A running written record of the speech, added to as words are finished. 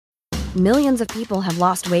Millions of people have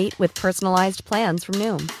lost weight with personalized plans from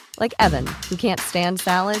Noom. Like Evan, who can't stand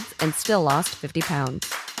salads and still lost 50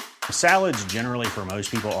 pounds. Salads generally for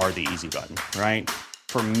most people are the easy button, right?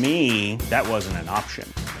 For me, that wasn't an option.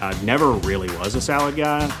 I never really was a salad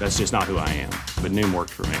guy. That's just not who I am. But Noom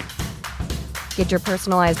worked for me. Get your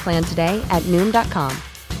personalized plan today at Noom.com.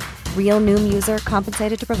 Real Noom user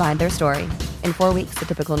compensated to provide their story. In 4 weeks, the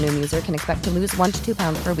typical Noom user can expect to lose 1 to 2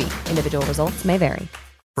 pounds per week. Individual results may vary.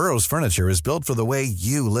 Burrow's furniture is built for the way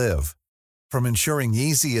you live. From ensuring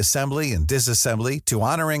easy assembly and disassembly to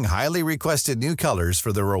honoring highly requested new colors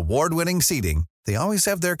for their award-winning seating, they always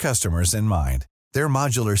have their customers in mind. Their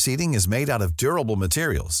modular seating is made out of durable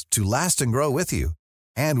materials to last and grow with you.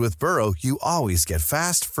 And with Burrow, you always get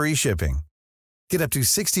fast, free shipping. Get up to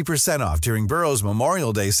 60% off during Burrow's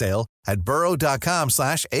Memorial Day sale at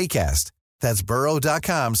burrow.com/ACAST. That's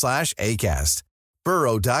burrow.com/ACAST.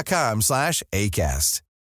 burrow.com/ACAST.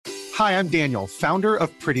 Hi, I'm Daniel, founder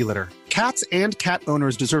of Pretty Litter. Cats and cat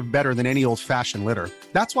owners deserve better than any old-fashioned litter.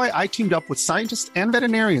 That's why I teamed up with scientists and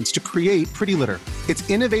veterinarians to create Pretty Litter. Its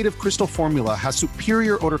innovative crystal formula has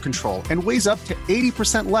superior odor control and weighs up to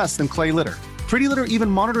 80% less than clay litter. Pretty Litter even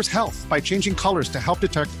monitors health by changing colors to help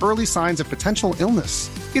detect early signs of potential illness.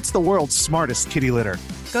 It's the world's smartest kitty litter.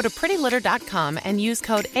 Go to prettylitter.com and use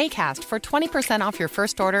code ACAST for 20% off your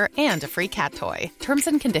first order and a free cat toy. Terms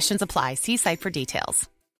and conditions apply. See site for details.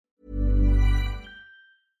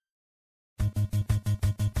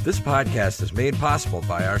 This podcast is made possible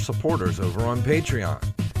by our supporters over on Patreon.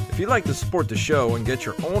 If you'd like to support the show and get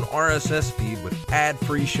your own RSS feed with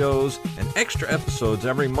ad-free shows and extra episodes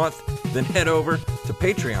every month, then head over to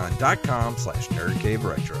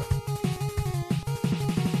patreon.com/nerdcaveretro.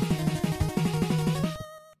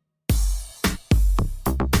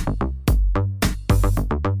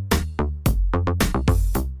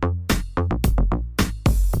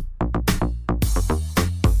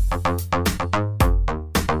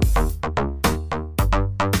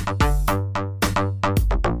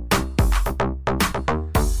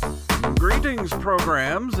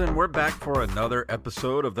 Programs, and we're back for another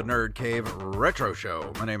episode of the Nerd Cave Retro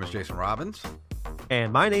Show. My name is Jason Robbins.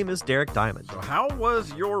 And my name is Derek Diamond. So how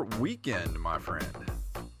was your weekend, my friend?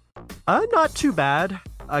 Not too bad.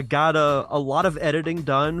 I got a lot of editing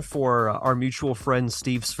done for our mutual friend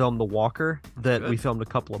Steve's film The Walker that we filmed a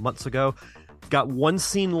couple of months ago. Got one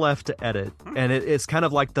scene left to edit, and it's kind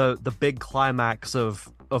of like the big climax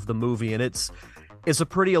of the movie, and it's a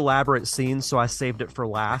pretty elaborate scene, so I saved it for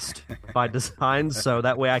last by design, so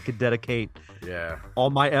that way I could dedicate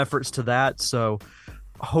all my efforts to that. So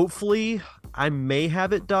hopefully I may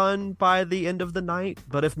have it done by the end of the night,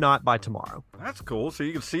 but if not, by tomorrow. That's cool. So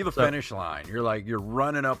you can see the finish line. You're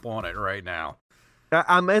running up on it right now.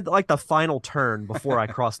 I'm at like the final turn before I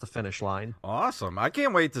cross the finish line. Awesome. I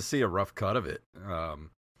can't wait to see a rough cut of it.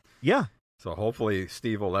 Yeah. So hopefully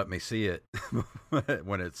Steve will let me see it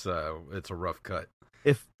when it's a rough cut.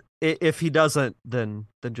 If he doesn't, then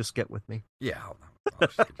just get with me. Yeah.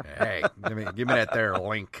 Hey, give me that there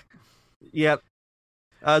link. Yep.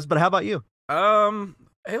 But how about you? It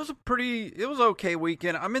was okay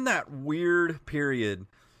weekend. I'm in that weird period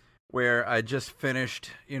where I just finished,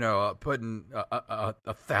 putting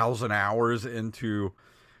 1,000 hours into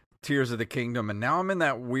Tears of the Kingdom, and now I'm in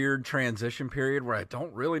that weird transition period where I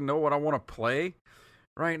don't really know what I want to play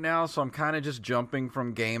right now, so I'm kind of just jumping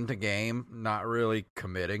from game to game, not really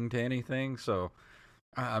committing to anything, so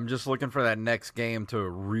I'm just looking for that next game to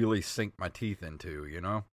really sink my teeth into,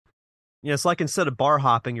 Yeah, it's like instead of bar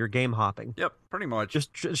hopping, you're game hopping. Yep, pretty much.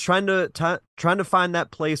 Just trying to find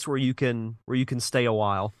that place where you can stay a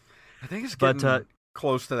while. I think it's getting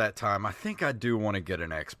close to that time. I think I do want to get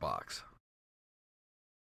an Xbox.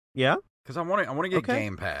 Yeah? Because I want to get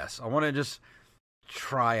Game Pass. I want to just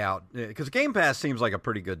try out, because Game Pass seems like a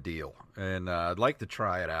pretty good deal, and I'd like to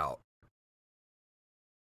try it out.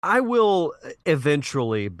 I will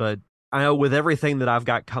eventually, but I know with everything that I've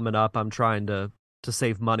got coming up, I'm trying to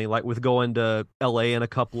save money, like with going to LA in a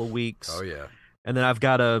couple of weeks. Oh, yeah. And then I've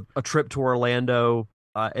got a trip to Orlando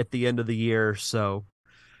at the end of the year, so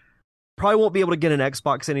probably won't be able to get an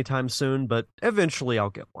Xbox anytime soon, but eventually I'll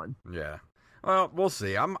get one. Yeah. Well, we'll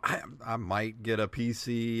see. I might get a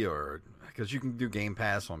PC, or because you can do Game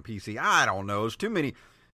Pass on PC. I don't know. There's too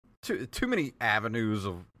many avenues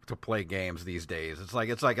to play games these days. It's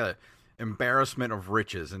like a embarrassment of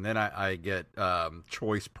riches, and then I get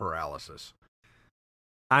choice paralysis.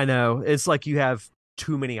 I know. It's like you have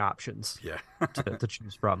too many options. Yeah. to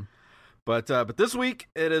choose from. But this week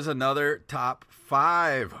it is another top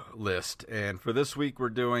 5 list, and for this week we're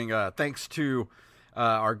doing thanks to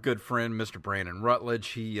our good friend Mr. Brandon Rutledge.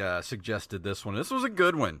 He suggested this one. This was a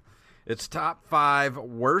good one. It's top 5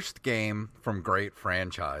 worst game from great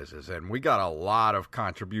franchises, and we got a lot of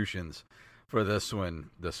contributions for this one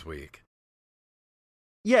this week.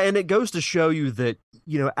 Yeah, and it goes to show you that,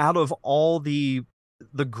 out of all the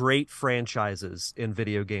great franchises in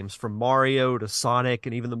video games, from Mario to Sonic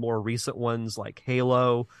and even the more recent ones like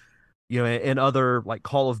Halo, and other like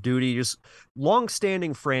Call of Duty, just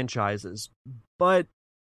long-standing franchises, but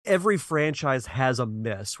every franchise has a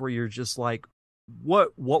miss where you're just like,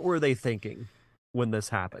 what were they thinking when this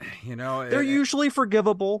happened? They're usually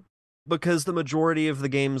forgivable because the majority of the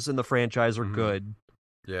games in the franchise are good.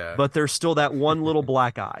 Yeah. But there's still that one little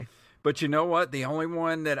black eye. But you know what? The only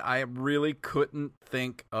one that I really couldn't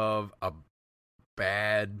think of a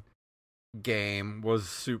bad game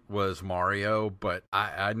was Mario, but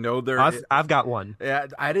I know I've got one. Yeah,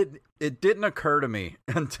 it didn't occur to me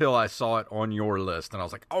until I saw it on your list, and I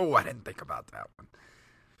was like, oh, I didn't think about that one.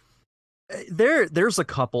 There's a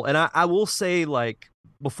couple, and I will say, like,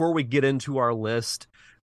 before we get into our list,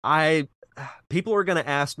 people are going to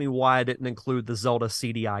ask me why I didn't include the Zelda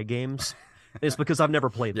CDI games. It's because I've never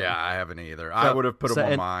played them. Yeah, I haven't either. I would have put them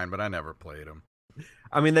on mine, but I never played them.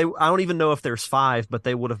 I mean, I don't even know if there's 5, but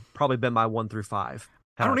they would have probably been my 1 through 5.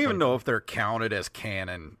 I don't even know if they're counted as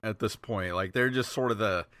canon at this point. Like, they're just sort of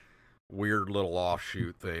the weird little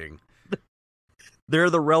offshoot thing. They're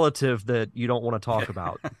the relative that you don't want to talk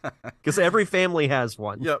about. Because every family has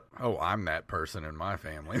one. Yep. Oh, I'm that person in my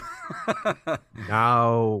family.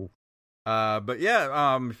 No. But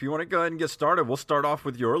yeah, if you want to go ahead and get started, we'll start off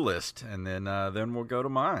with your list, and then we'll go to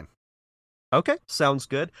mine. Okay, sounds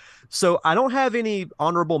good. So I don't have any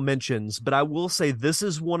honorable mentions, but I will say this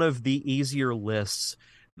is one of the easier lists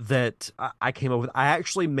that I came up with. I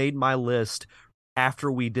actually made my list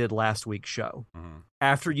after we did last week's show. Mm-hmm.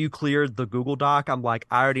 After you cleared the Google Doc, I'm like,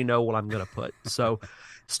 I already know what I'm going to put. So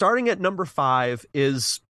starting at number 5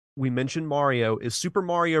 we mentioned Mario, is Super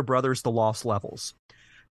Mario Brothers: The Lost Levels.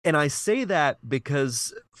 And I say that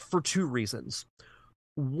because for 2 reasons.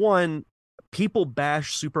 One, people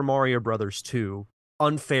bash Super Mario Brothers 2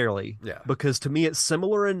 unfairly. Yeah. Because to me, it's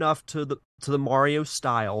similar enough to the Mario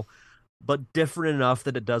style, but different enough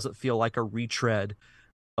that it doesn't feel like a retread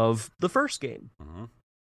of the first game. Mm-hmm.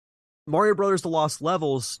 Mario Brothers: The Lost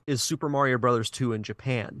Levels is Super Mario Brothers 2 in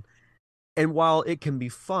Japan. And while it can be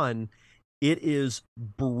fun, it is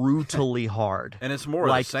brutally hard. And it's more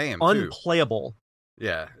of the same, too. Unplayable.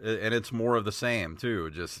 Yeah, and it's more of the same too.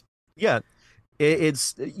 Just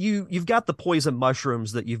it's you've got the poison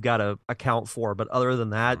mushrooms that you've got to account for, but other than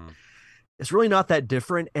that, it's really not that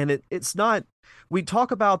different. And it's not. We talk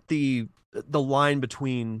about the line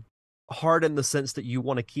between hard in the sense that you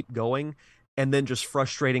want to keep going, and then just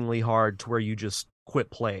frustratingly hard to where you just quit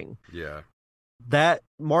playing. Yeah, that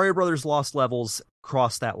Mario Brothers Lost Levels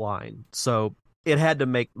crossed that line. So it had to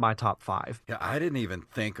make my top 5. Yeah, I didn't even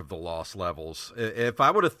think of the Lost Levels. If I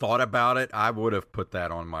would have thought about it, I would have put that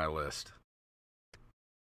on my list.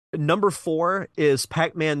 Number 4 is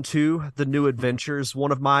Pac-Man 2: The New Adventures,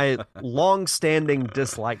 one of my long-standing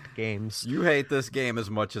disliked games. You hate this game as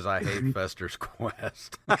much as I hate Fester's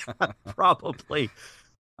Quest. Probably.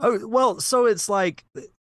 Oh, well, so it's like,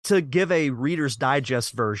 to give a Reader's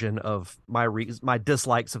Digest version of my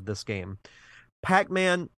dislikes of this game.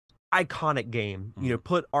 Pac-Man, iconic game,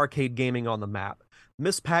 put arcade gaming on the map.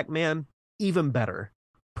 Miss Pac-Man, even better.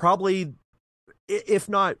 Probably, if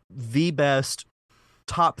not the best,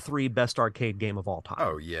 top 3 best arcade game of all time.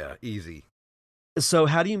 Oh, yeah, easy. So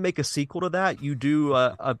how do you make a sequel to that? You do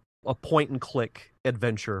a point-and-click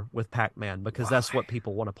adventure with Pac-Man, because that's what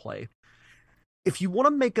people want to play. If you want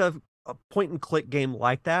to make a point-and-click game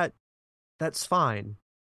like that, that's fine.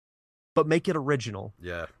 But make it original.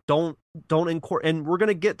 Yeah. Don't and we're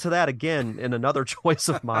gonna get to that again in another choice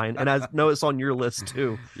of mine, and I know it's on your list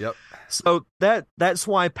too. Yep. So that's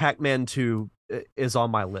why Pac-Man 2 is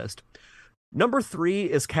on my list. Number 3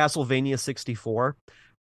 is Castlevania 64.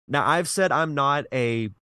 Now, I've said I'm not a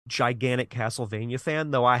gigantic Castlevania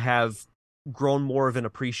fan, though I have grown more of an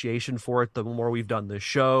appreciation for it the more we've done this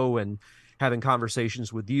show and having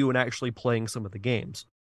conversations with you and actually playing some of the games.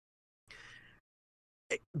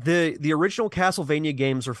 The original Castlevania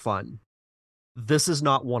games are fun. This is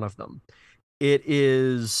not one of them. It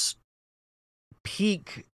is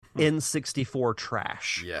peak N64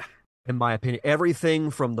 trash. Yeah. In my opinion,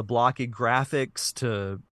 everything from the blocky graphics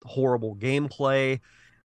to horrible gameplay,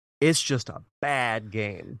 it's just a bad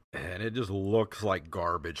game. And it just looks like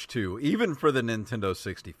garbage too, even for the Nintendo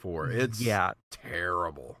 64. It's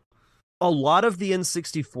terrible. A lot of the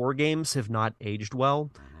N64 games have not aged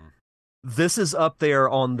well. This is up there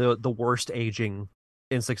on the worst aging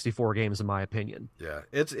N64 games, in my opinion. Yeah,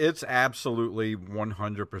 it's absolutely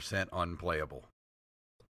 100% unplayable.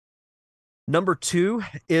 Number 2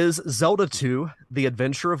 is Zelda 2, The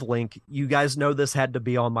Adventure of Link. You guys know this had to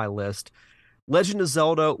be on my list. Legend of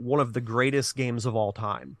Zelda, one of the greatest games of all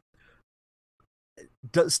time.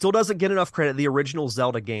 Still doesn't get enough credit. The original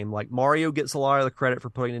Zelda game, like Mario gets a lot of the credit for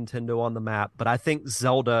putting Nintendo on the map, but I think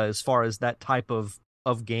Zelda, as far as that type of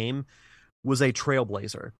game, was a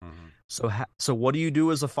trailblazer. So what do you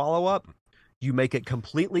do as a follow-up? You make it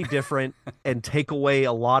completely different and take away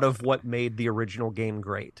a lot of what made the original game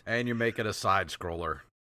great. And you make it a side-scroller.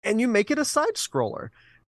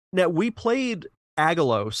 Now, we played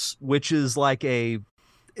Agalos, which is like it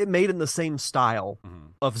made in the same style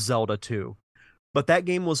of Zelda 2. But that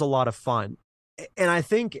game was a lot of fun. And I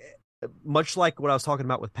think, much like what I was talking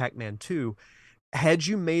about with Pac-Man 2, had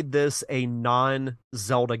you made this a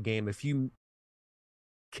non-Zelda game, if you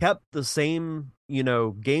kept the same,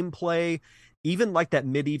 gameplay, even like that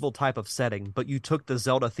medieval type of setting, but you took the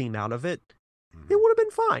Zelda theme out of it, it would have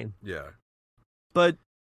been fine. Yeah. But,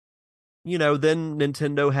 then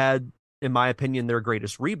Nintendo had, in my opinion, their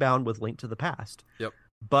greatest rebound with Link to the Past. Yep.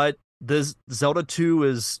 But the Zelda 2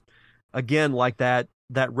 is, again, like that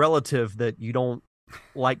relative that you don't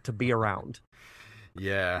like to be around.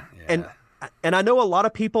 Yeah. And I know a lot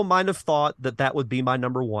of people might have thought that would be my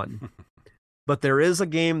number 1. But there is a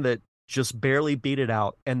game that just barely beat it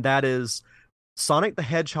out, and that is Sonic the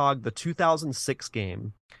Hedgehog, the 2006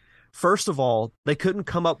 game. First of all, they couldn't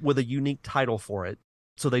come up with a unique title for it,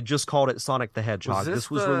 so they just called it Sonic the Hedgehog. This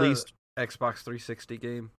was released Xbox 360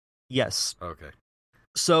 game? Yes. Okay.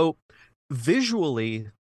 So visually,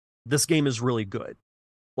 this game is really good.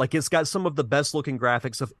 Like, it's got some of the best looking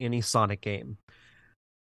graphics of any Sonic game.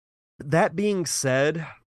 That being said,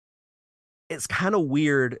 it's kind of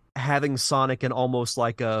weird having Sonic in almost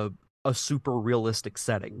like a super realistic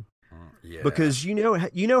setting. Yeah. Because you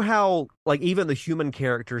know how, like, even the human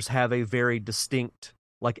characters have a very distinct,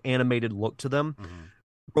 like, animated look to them.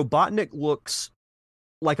 Robotnik looks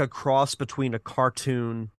like a cross between a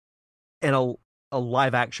cartoon and a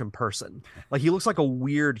live action person. Like, he looks like a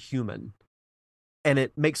weird human, and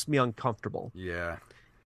it makes me uncomfortable. Yeah.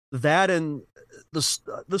 That, and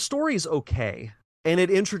the story's okay, and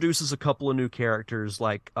it introduces a couple of new characters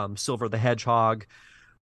like Silver the Hedgehog,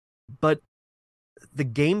 but the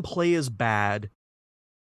gameplay is bad.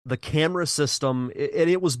 The camera system,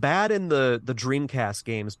 it was bad in the Dreamcast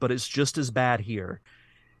games, but it's just as bad here.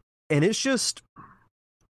 And it's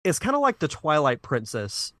kind of like the Twilight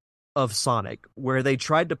Princess of Sonic, where they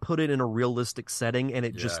tried to put it in a realistic setting and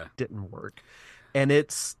it just didn't work. And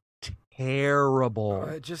it's terrible.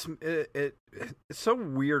 It's so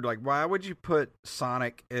weird. Like, why would you put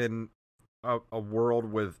Sonic in a world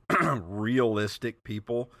with realistic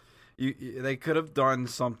people? They could have done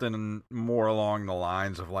something more along the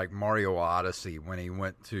lines of like Mario Odyssey when he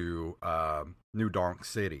went to New Donk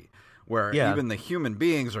City, where even the human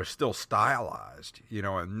beings are still stylized,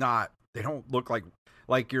 and they don't look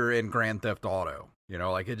like you're in Grand Theft Auto,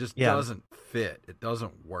 like it just doesn't fit. It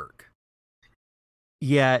doesn't work.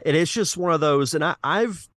 Yeah, and it's just one of those, and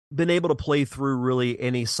I've been able to play through really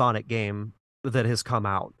any Sonic game that has come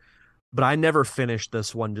out, but I never finished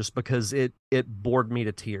this one just because it bored me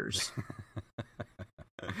to tears.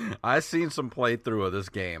 I've seen some playthrough of this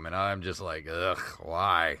game, and I'm just like, ugh,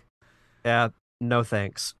 why? Yeah, no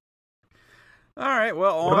thanks. All right,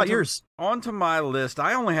 well, what about yours? On to my list.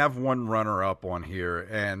 I only have one runner-up on here,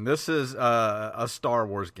 and this is a Star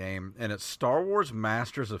Wars game, and it's Star Wars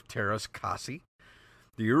Masters of Teräs Käsi.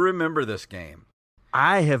 Do you remember this game?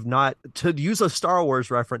 I have not. To use a Star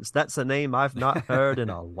Wars reference, that's a name I've not heard in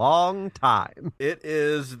a long time. It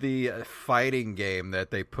is the fighting game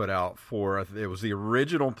that they put out for, it was the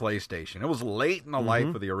original PlayStation. It was late in the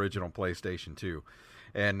life of the original PlayStation 2.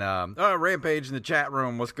 And Rampage in the chat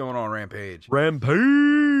room. What's going on, Rampage? Rampage!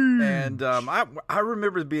 And I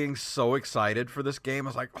remember being so excited for this game. I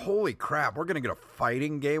was like, holy crap, we're going to get a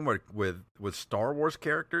fighting game with Star Wars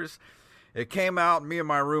characters. It came out, me and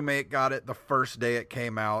my roommate got it the first day it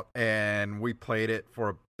came out, and we played it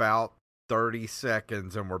for about 30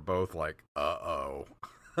 seconds, and we're both like, uh-oh.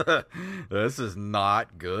 This is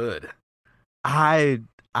not good. I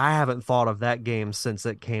haven't thought of that game since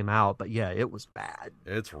it came out, but yeah, it was bad.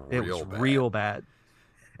 It was real bad.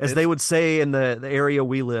 As they would say in the area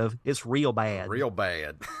we live, it's real bad. Real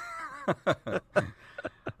bad.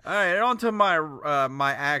 All right, on to my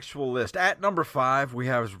my actual list. At number 5, we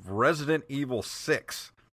have Resident Evil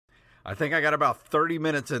 6. I think I got about 30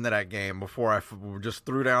 minutes into that game before I just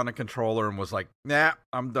threw down the controller and was like, nah,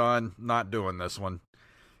 I'm done. Not doing this one.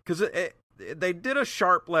 Because they did a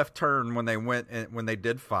sharp left turn when they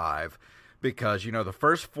did 5, because the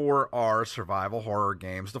first 4 are survival horror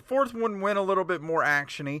games. The 4th one went a little bit more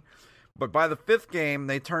actiony, but by the 5th game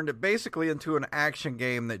they turned it basically into an action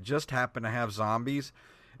game that just happened to have zombies.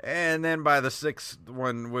 And then by the 6th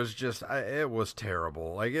one was just, it was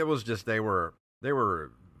terrible. Like, it was just, they were a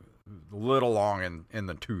little long in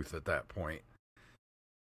the tooth at that point.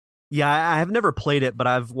 Yeah, I have never played it, but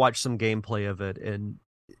I've watched some gameplay of it, and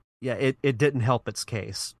yeah, it didn't help its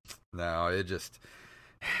case. No, it just,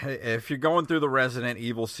 if you're going through the Resident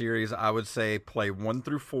Evil series, I would say play 1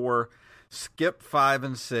 through 4, skip 5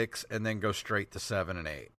 and 6, and then go straight to 7 and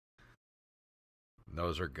 8.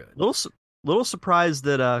 Those are good. Little surprised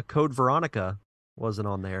that Code Veronica wasn't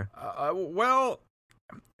on there. Well,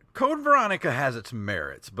 Code Veronica has its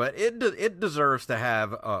merits, but it deserves to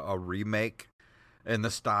have a remake in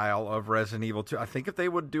the style of Resident Evil 2. I think if they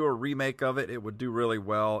would do a remake of it, it would do really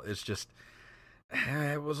well. It's just,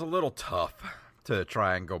 it was a little tough to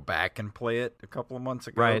try and go back and play it a couple of months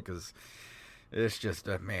ago, because it's just,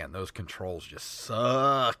 man, those controls just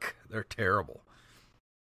suck. They're terrible.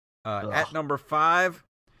 At number 5,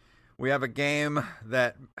 we have a game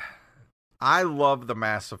that I love, the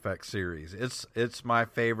Mass Effect series. It's my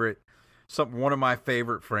favorite, one of my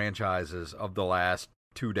favorite franchises of the last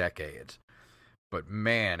 2 decades. But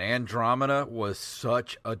man, Andromeda was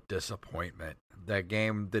such a disappointment. That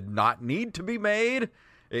game did not need to be made.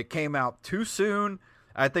 It came out too soon.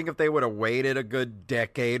 I think if they would have waited a good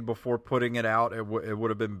decade before putting it out, it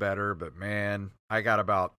would have been better. But man, I got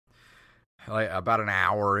about an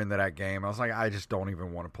hour into that game. I was like, I just don't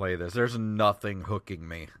even want to play this. There's nothing hooking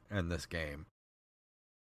me in this game.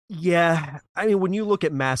 Yeah, I mean, when you look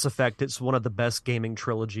at Mass Effect, it's one of the best gaming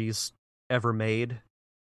trilogies ever made.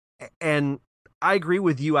 And I agree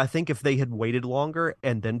with you. I think if they had waited longer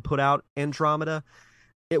and then put out Andromeda,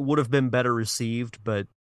 it would have been better received. But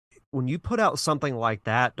when you put out something like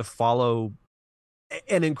that to follow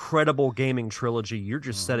an incredible gaming trilogy, you're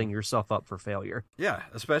just setting yourself up for failure. Yeah,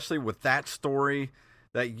 especially with that story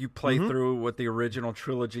that you play through with the original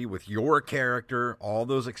trilogy, with your character, all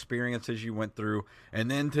those experiences you went through, and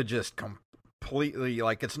then to just completely,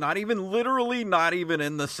 like, it's not even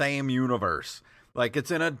in the same universe. Like,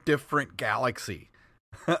 it's in a different galaxy.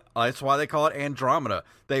 That's why they call it Andromeda.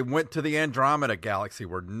 They went to the Andromeda galaxy,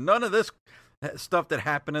 where none of this stuff that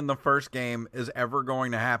happened in the first game is ever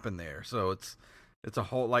going to happen there. So it's a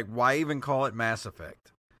whole, like, why even call it Mass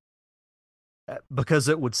Effect? Because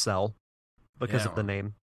it would sell. Because of the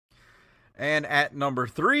name. And at number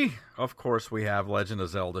 3, of course, we have Legend of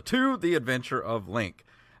Zelda 2, The Adventure of Link.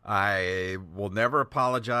 I will never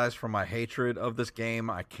apologize for my hatred of this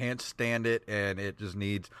game. I can't stand it, and it just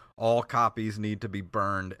all copies need to be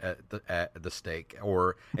burned at the stake,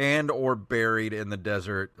 or buried in the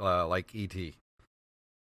desert, like E.T.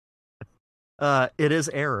 It is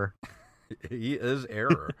error. He is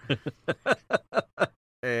error.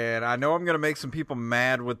 And I know I'm going to make some people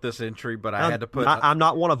mad with this entry, but I had to put... I'm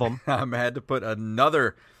not one of them. I had to put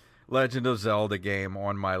another Legend of Zelda game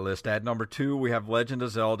on my list. At number 2, we have Legend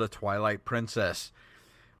of Zelda Twilight Princess.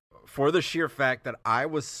 For the sheer fact that I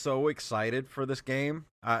was so excited for this game,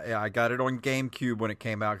 I got it on GameCube when it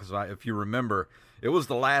came out, because if you remember, it was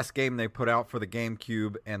the last game they put out for the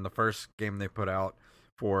GameCube and the first game they put out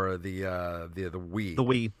for the Wii. The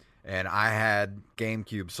Wii. And I had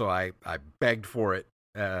GameCube, so I begged for it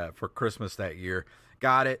for Christmas that year.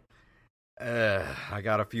 Got it. I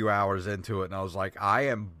got a few hours into it, and I was like, I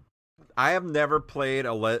have never played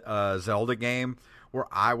a Zelda game where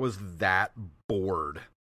I was that bored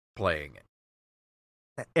playing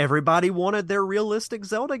it. Everybody wanted their realistic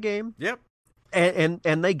Zelda game. Yep.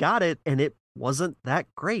 And they got it, and it wasn't that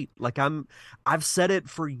great. Like, I've said it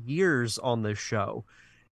for years on this show.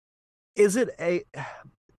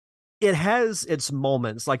 It has its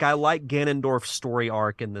moments. Like, I like Ganondorf's story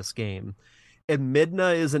arc in this game. And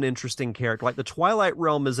Midna is an interesting character. Like, the Twilight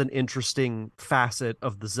Realm is an interesting facet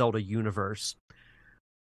of the Zelda universe.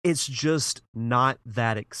 It's just not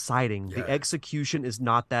that exciting. Yeah. The execution is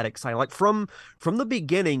not that exciting. Like, from the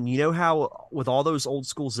beginning, you know how with all those old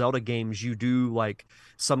school Zelda games, you do like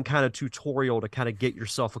some kind of tutorial to kind of get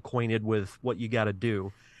yourself acquainted with what you got to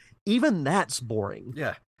do. Even that's boring.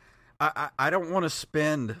 Yeah. I don't want to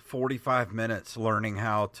spend 45 minutes learning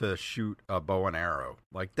how to shoot a bow and arrow.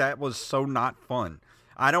 Like, that was so not fun.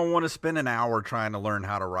 I don't want to spend an hour trying to learn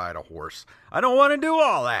how to ride a horse. I don't want to do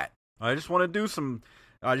all that. I just want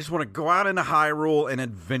to go out into Hyrule and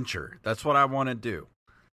adventure. That's what I want to do.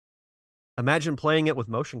 Imagine playing it with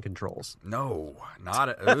motion controls. No,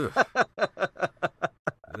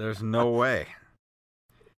 There's no way.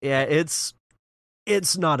 Yeah, it's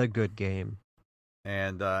It's not a good game.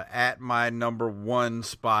 And at my number one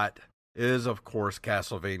spot is, of course,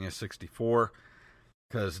 Castlevania 64,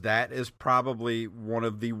 because that is probably one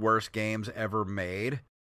of the worst games ever made.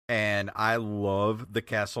 And I love the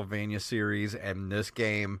Castlevania series, and this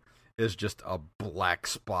game is just a black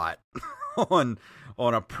spot on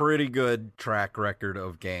a pretty good track record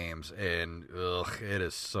of games, and it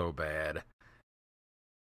is so bad.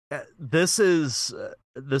 This is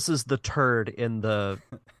the turd in the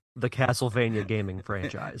Castlevania gaming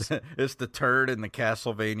franchise. It's the turd in the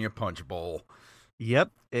Castlevania punch bowl.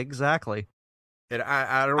 Yep, exactly. And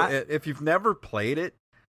I don't. If you've never played it,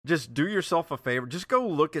 just do yourself a favor. Just go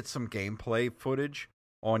look at some gameplay footage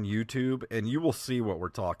on YouTube, and you will see what we're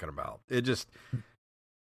talking about. It's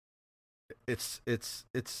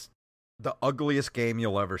the ugliest game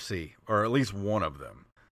you'll ever see, or at least one of them.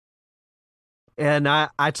 And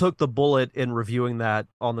I took the bullet in reviewing that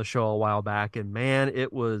on the show a while back, and man,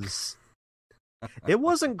 it wasn't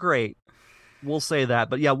great. We'll say that.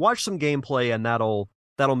 But yeah, watch some gameplay, and that'll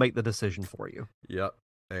make the decision for you. Yep.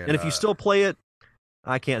 And if you still play it,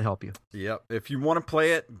 I can't help you. Yep. If you want to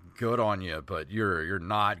play it, good on you, but you're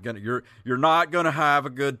not gonna have a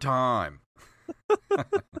good time.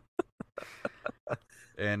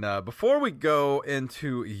 And before we go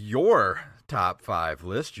into your top 5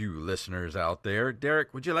 list, you listeners out there,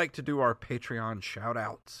 Derek, would you like to do our Patreon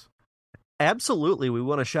shout-outs? Absolutely. We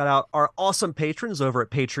want to shout out our awesome patrons over at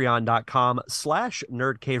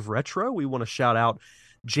patreon.com/nerdcaveretro. We want to shout out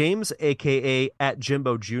James, a.k.a. at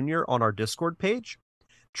Jimbo Jr. on our Discord page,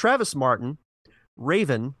 Travis Martin,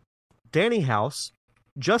 Raven, Danny House,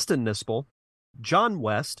 Justin Nispel, John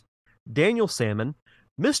West, Daniel Salmon,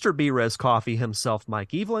 Mr. B-Res Coffee himself, Mike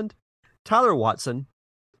Eveland, Tyler Watson,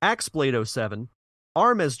 Axeblade07,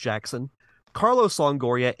 Armez Jackson, Carlos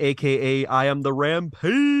Longoria, a.k.a. I am the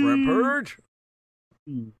Rampage,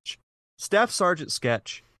 Staff Sergeant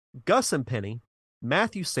Sketch, Gus and Penny,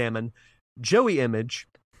 Matthew Salmon, Joey Image,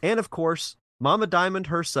 and of course, Mama Diamond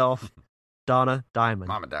herself, Donna Diamond.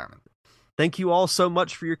 Mama Diamond. Thank you all so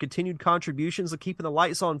much for your continued contributions and keeping the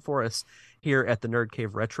lights on for us here at the Nerd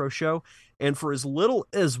Cave Retro Show. And for as little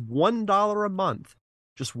as $1 a month,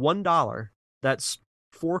 just $1, that's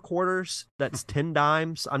 4 quarters, that's 10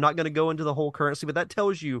 dimes. I'm not going to go into the whole currency, but that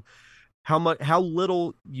tells you how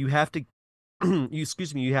little you have to,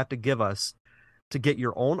 you have to give us to get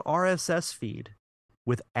your own RSS feed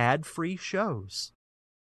with ad-free shows.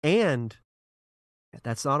 And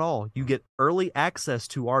that's not all. You get early access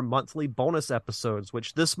to our monthly bonus episodes,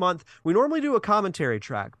 which this month, we normally do a commentary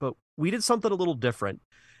track, but we did something a little different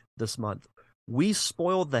this month. We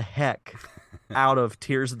spoiled the heck out of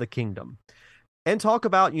Tears of the Kingdom and talk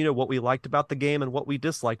about, what we liked about the game and what we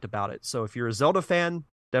disliked about it. So if you're a Zelda fan,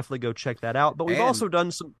 definitely go check that out. But we've also done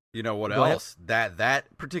some... You know what else?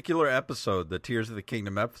 That particular episode, the Tears of the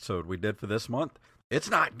Kingdom episode we did for this month, it's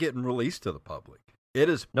not getting released to the public. It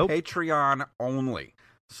is Patreon only.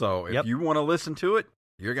 So if you want to listen to it,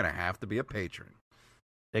 you're going to have to be a patron.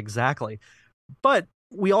 Exactly. But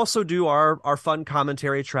we also do our fun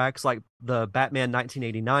commentary tracks like the Batman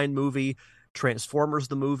 1989 movie, Transformers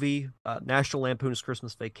the movie, National Lampoon's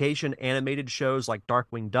Christmas Vacation, animated shows like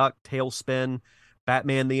Darkwing Duck, Tailspin,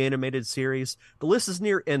 Batman the Animated Series. The list is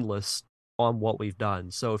near endless on what we've done.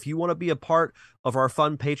 So if you want to be a part of our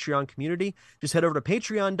fun Patreon community, just head over to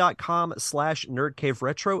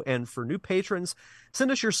patreon.com/nerdcaveretro. And for new patrons, send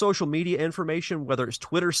us your social media information, whether it's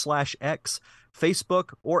Twitter/X,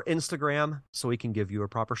 Facebook, or Instagram, so we can give you a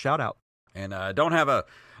proper shout out. And I don't have a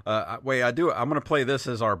way I do it. I'm going to play this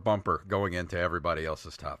as our bumper going into everybody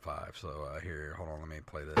else's top 5. So here, hold on, let me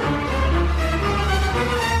play this.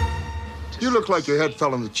 You look like your head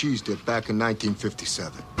fell on the cheese dip back in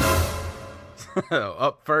 1957.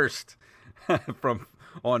 Up first from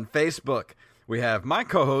on Facebook, we have my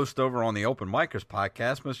co-host over on the Open Micers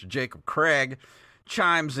podcast, Mr. Jacob Craig,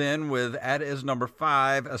 chimes in with, at his number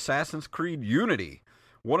 5, Assassin's Creed Unity.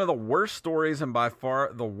 One of the worst stories and by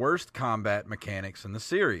far the worst combat mechanics in the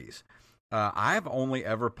series. I've only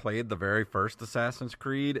ever played the very first Assassin's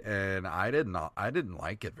Creed, and I didn't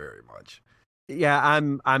like it very much. Yeah,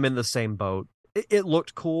 I'm in the same boat. It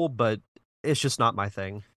looked cool, but it's just not my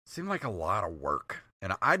thing. Seemed like a lot of work,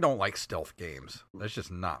 and I don't like stealth games. That's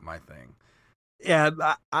just not my thing. Yeah,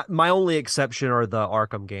 my only exception are the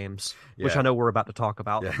Arkham games, which I know we're about to talk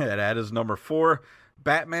about. Yeah, that is number 4,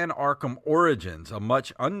 Batman Arkham Origins, a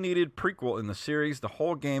much unneeded prequel in the series. The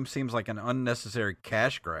whole game seems like an unnecessary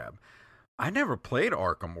cash grab. I never played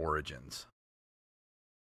Arkham Origins.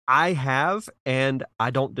 I have, and I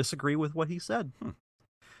don't disagree with what he said.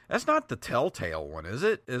 That's not the Telltale one, is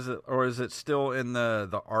it? Or is it still in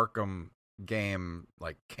the Arkham game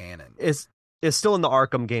like canon? It's still in the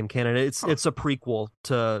Arkham game canon. It's a prequel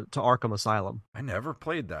to Arkham Asylum. I never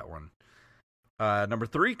played that one. Number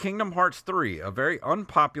 3, Kingdom Hearts 3. A very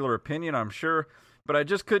unpopular opinion, I'm sure, but I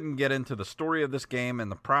just couldn't get into the story of this game,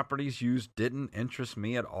 and the properties used didn't interest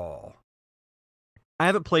me at all. I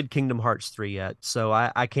haven't played Kingdom Hearts 3 yet, so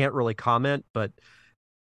I can't really comment, but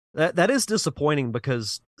that is disappointing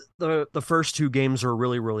because the first 2 games are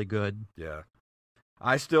really, really good. Yeah.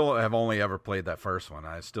 I still have only ever played that first one.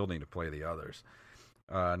 I still need to play the others.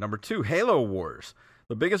 Number 2, Halo Wars.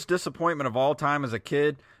 The biggest disappointment of all time as a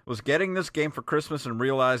kid was getting this game for Christmas and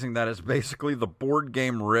realizing that it's basically the board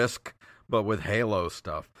game Risk, but with Halo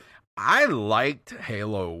stuff. I liked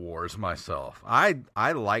Halo Wars myself. I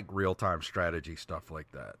like real-time strategy stuff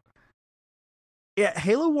like that. Yeah,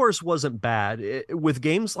 Halo Wars wasn't bad. With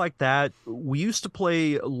games like that, we used to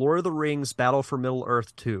play Lord of the Rings Battle for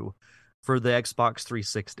Middle-earth 2 for the Xbox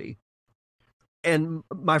 360. And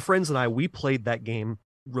my friends and I, we played that game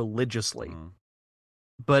religiously. Mm.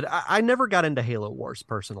 But I never got into Halo Wars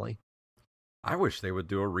personally. I wish they would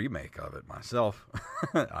do a remake of it myself.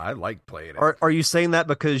 I like playing it. Are you saying that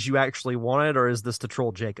because you actually want it, or is this to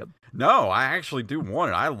troll Jacob? No, I actually do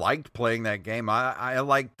want it. I liked playing that game. I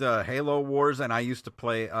liked Halo Wars, and I used to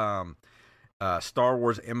play Star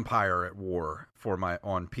Wars Empire at War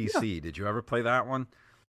on PC. Yeah. Did you ever play that one?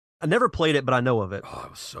 I never played it, but I know of it. Oh,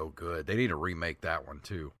 it was so good. They need to remake that one,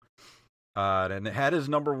 too. And it had his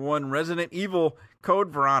number 1, Resident Evil Code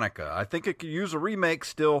Veronica. I think it could use a remake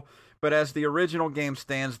still, but as the original game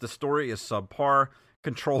stands, the story is subpar.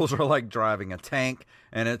 Controls are like driving a tank,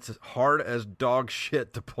 and it's hard as dog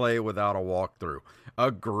shit to play without a walkthrough.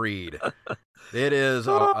 Agreed. It is.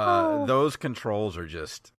 Those controls are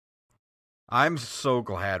just... I'm so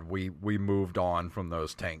glad we moved on from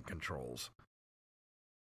those tank controls.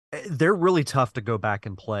 They're really tough to go back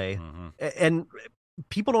and play. Mm-hmm. And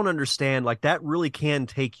people don't understand, like, that really can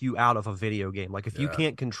take you out of a video game. Like, if you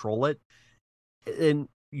can't control it, and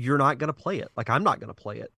you're not going to play it. Like, I'm not going to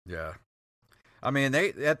play it. Yeah. I mean,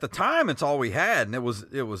 at the time, it's all we had, and it was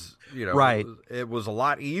right. It was a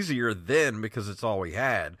lot easier then because it's all we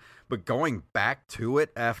had. But going back to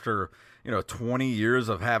it after 20 years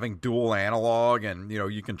of having dual analog, and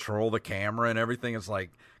you control the camera and everything, it's like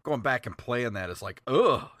going back and playing that. It's like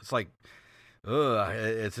it's like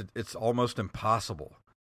it's almost impossible.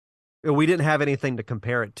 We didn't have anything to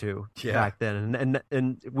compare it to back then,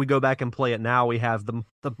 and we go back and play it now. We have the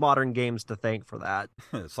modern games to thank for that.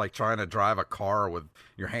 It's like trying to drive a car with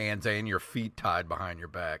your hands and your feet tied behind your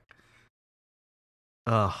back.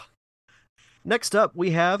 Next up,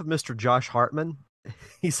 we have Mr. Josh Hartman.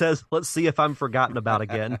 He says, "Let's see if I'm forgotten about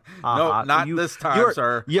again." No, not this time,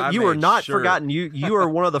 sir. You are not forgotten. You are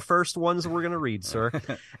one of the first ones we're going to read, sir.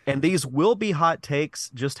 And these will be hot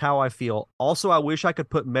takes, just how I feel. Also, I wish I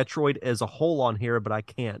could put Metroid as a whole on here, but I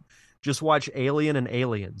can't. Just watch Alien and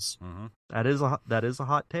Aliens. Mm-hmm. That is a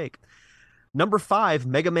hot take. Number 5,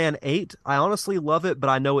 Mega Man 8. I honestly love it, but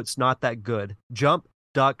I know it's not that good. Jump,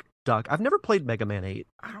 duck, duck. I've never played Mega Man 8.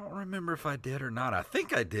 I don't remember if I did or not. I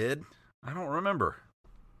think I did. I don't remember.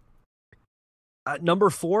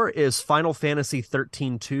 Number 4 is Final Fantasy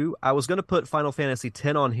 13-2. I was going to put Final Fantasy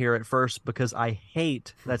 10 on here at first because I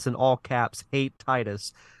hate, that's in all caps, hate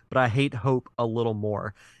Titus, but I hate Hope a little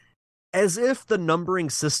more. As if the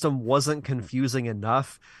numbering system wasn't confusing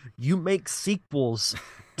enough, you make sequels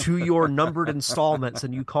to your numbered installments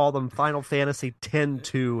and you call them Final Fantasy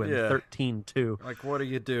 10-2 and 13-2. Like, what are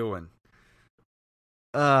you doing?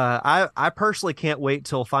 I personally can't wait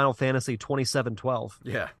till Final Fantasy 2712.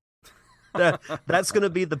 Yeah. That's going to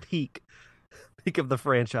be the peak of the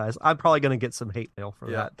franchise. I'm probably going to get some hate mail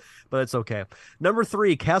for that, but it's okay. Number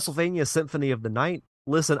 3, Castlevania Symphony of the Night.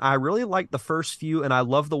 Listen, I really like the first few, and I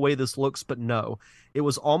love the way this looks, but no. It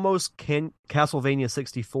was almost Castlevania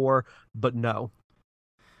 64, but no.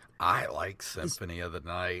 I like Symphony of the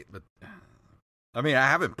Night, but I mean, I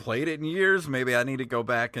haven't played it in years. Maybe I need to go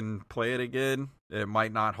back and play it again. It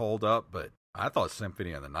might not hold up, but I thought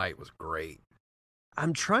Symphony of the Night was great.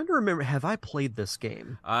 I'm trying to remember, have I played this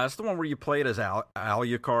game? It's the one where you played as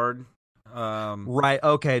Alucard. Right,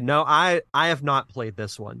 okay. No, I have not played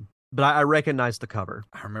this one, but I recognize the cover.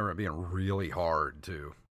 I remember it being really hard,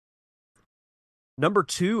 too. Number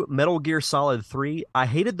 2, Metal Gear Solid 3. I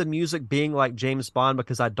hated the music being like James Bond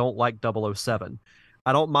because I don't like 007.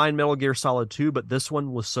 I don't mind Metal Gear Solid 2, but this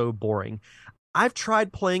one was so boring. I've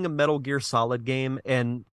tried playing a Metal Gear Solid game,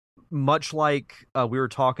 and much like we were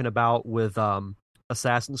talking about with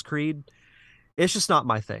Assassin's Creed, it's just not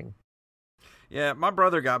my thing. Yeah, my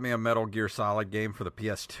brother got me a Metal Gear Solid game for the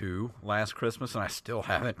PS2 last Christmas, and I still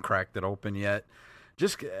haven't cracked it open yet.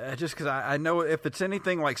 Just because I know if it's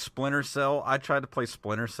anything like Splinter Cell, I tried to play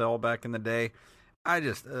Splinter Cell back in the day. I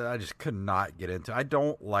just could not get into. I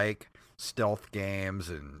don't like stealth games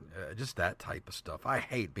and just that type of stuff. I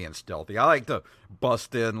hate being stealthy. I like to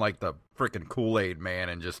bust in like the freaking Kool-Aid Man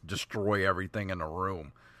and just destroy everything in the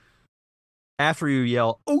room. After you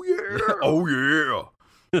yell, "Oh yeah, oh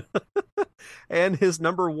yeah!" And his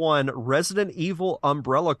number 1, Resident Evil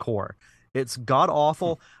Umbrella Corps. It's god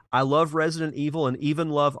awful. I love Resident Evil and even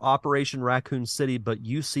love Operation Raccoon City, but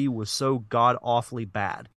UC was so god awfully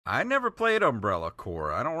bad. I never played Umbrella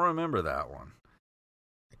Corps. I don't remember that one.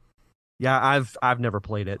 Yeah, I've never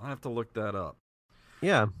played it. I'll have to look that up.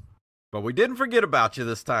 Yeah. But we didn't forget about you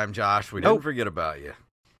this time, Josh. We didn't forget about you.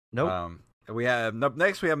 Nope. Up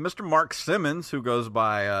next we have Mr. Mark Simmons, who goes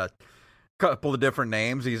by a couple of different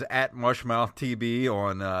names. He's at MushmouthTB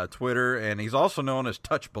on Twitter, and he's also known as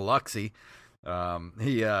Touch Biloxi.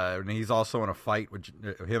 He's also in a fight with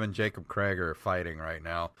him and Jacob Craig are fighting right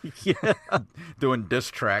now. Yeah. Doing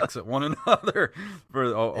diss tracks at one another for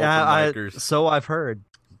open micers. So I've heard.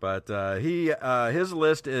 But his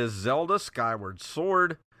list is Zelda Skyward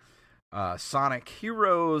Sword, Sonic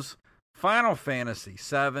Heroes, Final Fantasy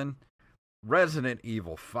VII, Resident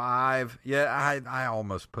Evil 5. Yeah, I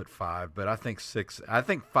almost put 5, but I think 6. I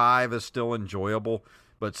think 5 is still enjoyable,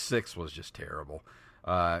 but 6 was just terrible.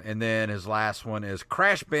 And then his last one is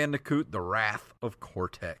Crash Bandicoot: The Wrath of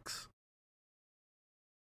Cortex.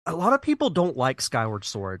 A lot of people don't like Skyward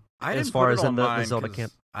Sword as far as in the Zelda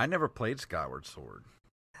camp. I never played Skyward Sword.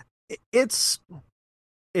 It's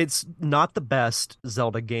not the best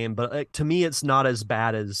Zelda game, but to me, it's not as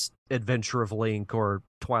bad as Adventure of Link or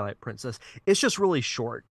Twilight Princess. It's just really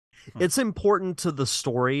short. It's important to the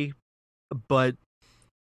story, but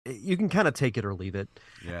you can kind of take it or leave it.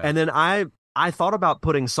 Yeah. And then I thought about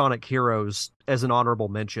putting Sonic Heroes as an honorable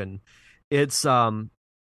mention. It's one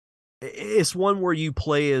where you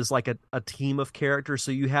play as like a team of characters.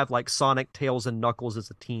 So you have like Sonic, Tails, and Knuckles as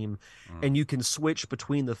a team, and you can switch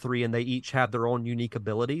between the 3, and they each have their own unique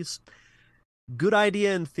abilities. Good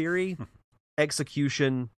idea in theory,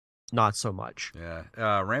 execution, not so much.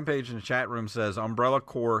 Yeah. Rampage in the chat room says Umbrella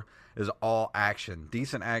Corps is all action.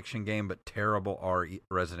 Decent action game, but terrible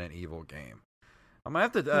Resident Evil game. I'm going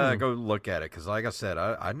to have to go look at it because, like I said,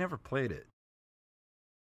 I never played it.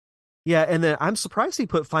 Yeah, and then I'm surprised he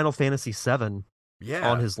put Final Fantasy VII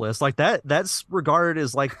on his list. Like that's regarded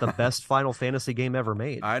as like the best Final Fantasy game ever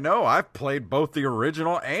made. I know. I've played both the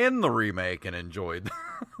original and the remake and enjoyed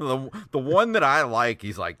the one that I like.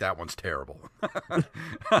 He's like, that one's terrible.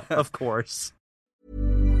 Of course.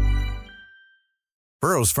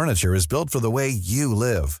 Burrow's furniture is built for the way you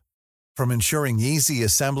live. From ensuring easy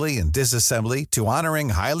assembly and disassembly to honoring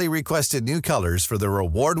highly requested new colors for their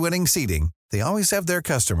award-winning seating, they always have their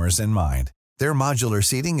customers in mind. Their modular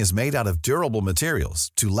seating is made out of durable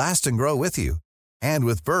materials to last and grow with you. And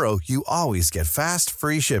with Burrow, you always get fast,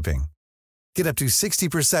 free shipping. Get up to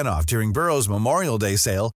 60% off during Burrow's Memorial Day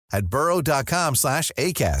sale at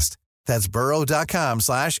burrow.com/ACAST. That's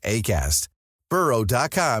burrow.com/ACAST.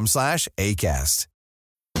 burrow.com/ACAST.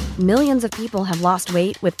 Millions of people have lost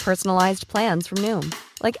weight with personalized plans from Noom,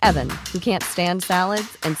 like Evan, who can't stand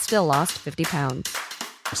salads and still lost 50 pounds.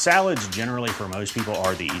 Salads generally for most people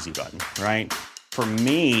are the easy button, right? For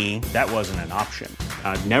me, that wasn't an option.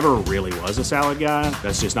 I never really was a salad guy.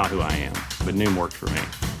 That's just not who I am. But Noom worked for me.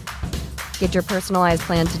 Get your personalized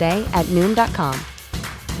plan today at Noom.com.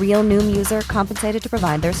 Real Noom user compensated to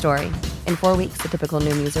provide their story. In 4 weeks, the typical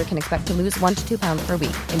Noom user can expect to lose 1 to 2 pounds per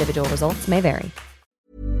week. Individual results may vary.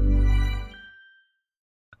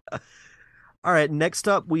 All right, next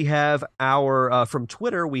up we have our, from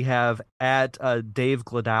Twitter, we have at Dave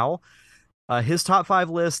Gladowell. His top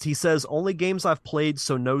 5 list, he says, only games I've played,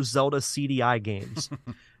 so no Zelda CDI games.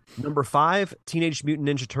 Number 5, Teenage Mutant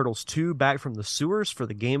Ninja Turtles 2, Back from the Sewers for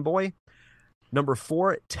the Game Boy. Number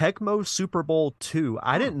 4, Tecmo Super Bowl 2.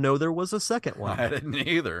 I didn't know there was a second one. I didn't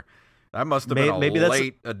either. That must have been a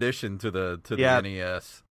late addition to the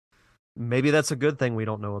NES. Maybe that's a good thing we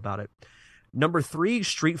don't know about it. Number 3,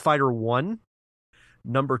 Street Fighter 1.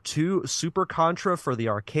 Number 2, Super Contra for the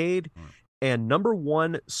arcade. And number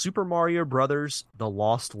 1, Super Mario Brothers: The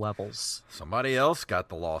Lost Levels. Somebody else got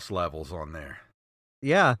the Lost Levels on there.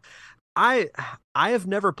 Yeah. I have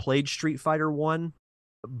never played Street Fighter 1,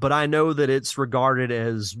 but I know that it's regarded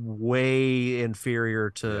as way inferior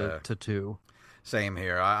to 2. Same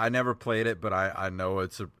here. I never played it, but I know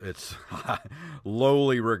it's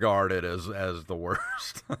lowly regarded as the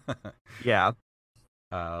worst. Yeah.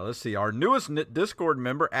 Let's see. Our newest Discord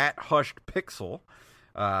member, at Hushed Pixel,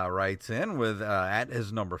 writes in with at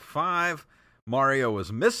his number 5, Mario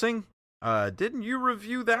is missing. Didn't you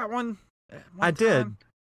review that one? I did.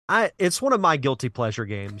 It's one of my guilty pleasure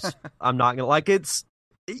games. I'm not gonna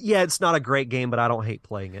it's not a great game, but I don't hate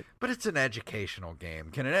playing it. But it's an educational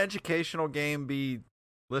game. Can an educational game be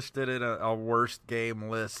listed in a worst game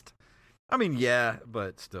list? I mean, yeah,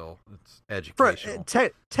 but still, it's educational.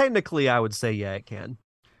 Technically, I would say it can.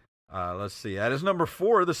 Let's see. That is number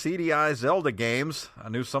 4, the CDI Zelda games. I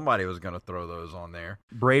knew somebody was going to throw those on there.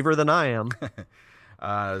 Braver than I am.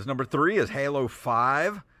 Number 3 is Halo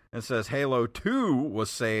 5. It says Halo 2 was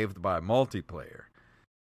saved by multiplayer.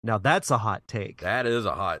 Now that's a hot take. That is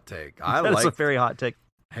a hot take. That's a very hot take.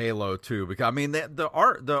 Halo 2 because I mean the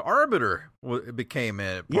Arbiter became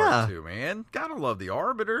in part 2, man. Gotta love the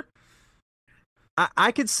Arbiter.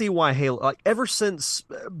 I could see why Halo, ever since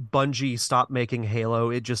Bungie stopped making Halo,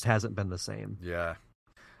 it just hasn't been the same. Yeah.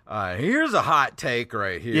 Here's a hot take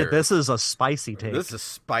right here. Yeah, this is a spicy take. This is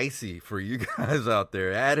spicy for you guys out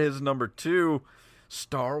there. At his number 2,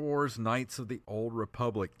 Star Wars Knights of the Old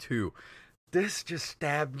Republic 2. This just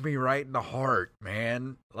stabbed me right in the heart,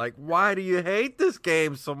 man. Why do you hate this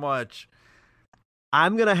game so much?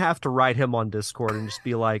 I'm going to have to write him on Discord and just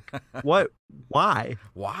be like, what? Why?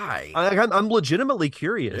 Why? I'm legitimately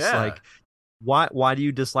curious. Yeah. Why do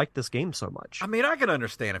you dislike this game so much? I mean, I can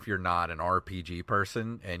understand if you're not an RPG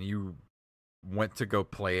person and you went to go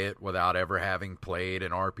play it without ever having played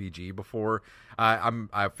an RPG before.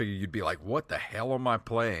 I figure you'd be like, what the hell am I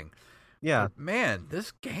playing? Yeah. But man,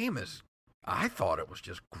 this game I thought it was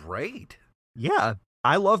just great. Yeah.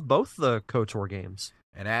 I love both the KOTOR games.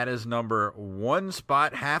 And at his number 1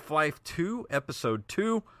 spot, Half-Life 2, Episode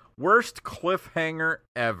 2, worst cliffhanger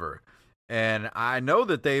ever. And I know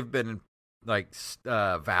that they've been,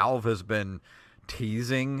 Valve has been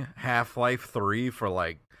teasing Half-Life 3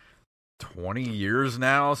 for, 20 years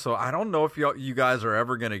now. So I don't know if you guys are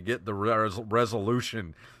ever going to get the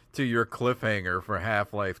resolution to your cliffhanger for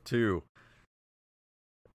Half-Life 2.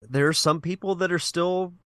 There are some people that are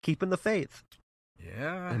still keeping the faith.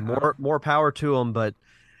 Yeah. And more power to them, but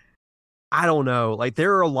I don't know.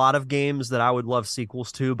 There are a lot of games that I would love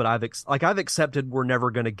sequels to, but I've accepted we're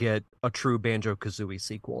never going to get a true Banjo-Kazooie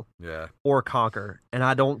sequel. Yeah. Or Conquer, and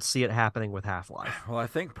I don't see it happening with Half-Life. Well, I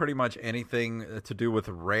think pretty much anything to do with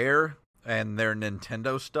Rare and their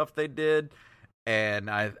Nintendo stuff they did, and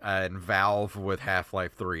Valve with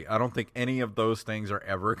Half-Life 3. I don't think any of those things are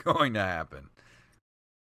ever going to happen.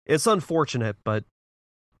 It's unfortunate, but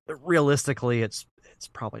realistically, it's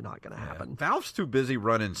probably not going to happen. Valve's too busy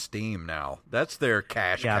running Steam now. That's their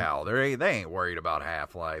cash cow. They ain't worried about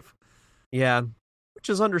Half-Life. Yeah, which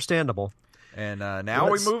is understandable. And now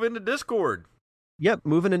we move into Discord. Yep,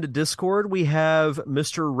 moving into Discord, we have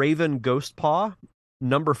Mr. Raven Ghostpaw.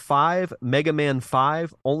 Number 5, Mega Man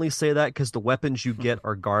 5. Only say that because the weapons you get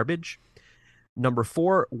are garbage. Number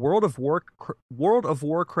 4, World of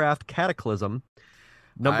Warcraft Cataclysm.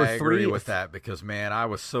 Number 3, agree with that because, man, I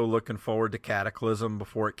was so looking forward to Cataclysm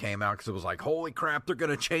before it came out because it was like, holy crap, they're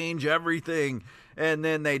going to change everything. And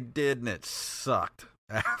then they did, and it sucked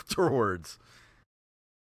afterwards.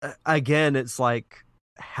 Again, it's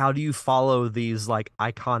how do you follow these,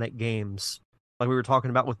 iconic games? Like we were talking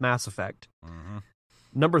about with Mass Effect. Mm-hmm.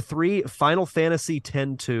 Number 3, Final Fantasy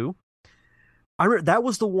X-2. That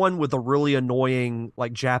was the one with the really annoying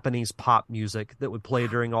Japanese pop music that would play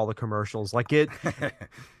during all the commercials.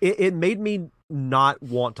 It made me not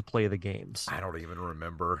want to play the games. I don't even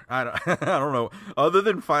remember. I don't know. Other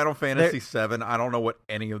than Final Fantasy VII, I don't know what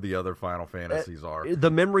any of the other Final Fantasies are.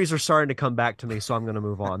 The memories are starting to come back to me, so I'm going to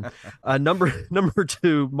move on. Number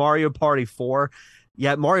 2, Mario Party 4.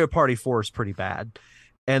 Yeah, Mario Party 4 is pretty bad.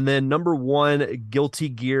 And then number 1, Guilty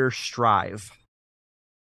Gear Strive.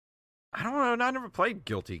 I don't know. I never played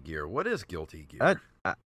Guilty Gear. What is Guilty Gear?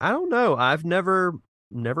 I don't know. I've never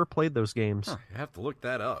played those games. You have to look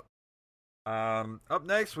that up. Up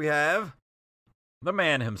next, we have the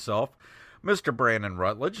man himself, Mr. Brandon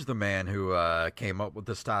Rutledge, the man who came up with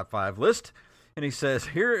this top 5 list. And he says,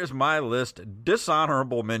 here is my list,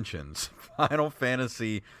 dishonorable mentions. Final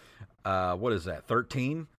Fantasy, what is that,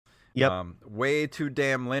 13? Yep. Way too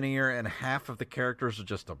damn linear, and half of the characters are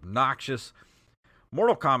just obnoxious.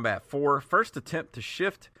 Mortal Kombat 4, first attempt to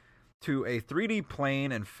shift to a 3D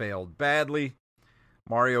plane and failed badly.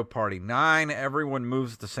 Mario Party 9, everyone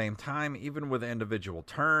moves at the same time, even with individual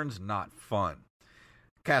turns, not fun.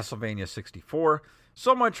 Castlevania 64,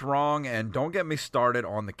 so much wrong, and don't get me started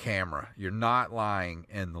on the camera. You're not lying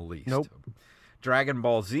in the least. Nope. Dragon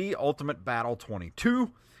Ball Z Ultimate Battle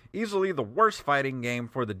 22, easily the worst fighting game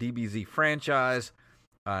for the DBZ franchise.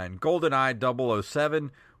 And GoldenEye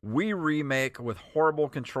 007, Wii remake with horrible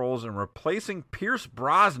controls and replacing Pierce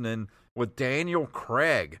Brosnan with Daniel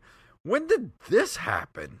Craig. When did this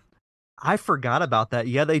happen? I forgot about that.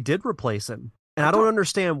 Yeah, they did replace him. And I don't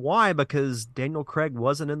understand why, because Daniel Craig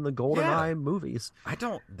wasn't in the GoldenEye movies.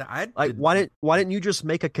 Why didn't you just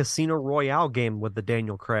make a Casino Royale game with the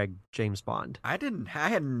Daniel Craig James Bond? I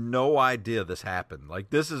had no idea this happened.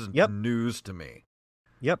 Like, this is news to me.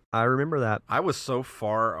 Yep, I remember that. I was so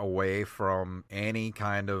far away from any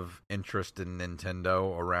kind of interest in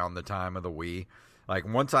Nintendo around the time of the Wii. Like,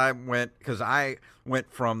 once I went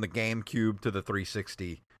from the GameCube to the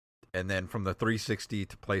 360, and then from the 360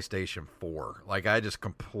 to PlayStation 4. Like, I just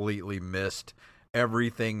completely missed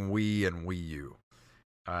everything Wii and Wii U.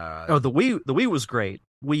 The Wii was great.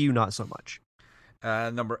 Wii U, not so much.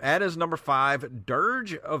 Number 5,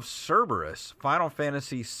 Dirge of Cerberus, Final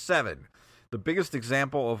Fantasy VII. The biggest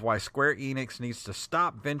example of why Square Enix needs to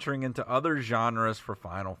stop venturing into other genres for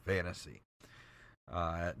Final Fantasy.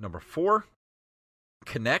 Number 4,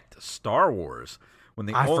 Kinect Star Wars.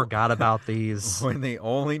 I forgot about these. When the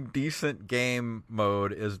only decent game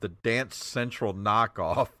mode is the Dance Central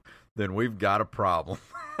knockoff, then we've got a problem.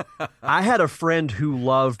 I had a friend who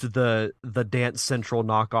loved the Dance Central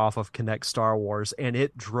knockoff of Kinect Star Wars, and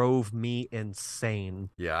it drove me insane.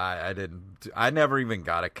 Yeah, I never even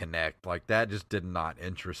got a Kinect. Like, that just did not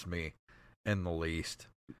interest me in the least.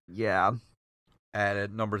 Yeah.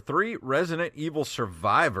 At number 3, Resident Evil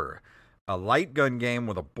Survivor. A light gun game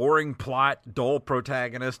with a boring plot, dull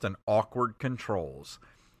protagonist, and awkward controls.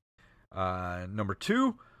 Number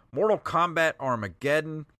 2, Mortal Kombat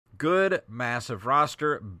Armageddon. Good, massive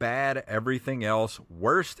roster. Bad, everything else.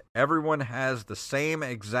 Worst, everyone has the same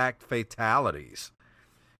exact fatalities.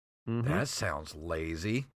 Mm-hmm. That sounds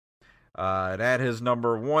lazy. At his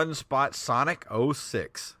number 1 spot, Sonic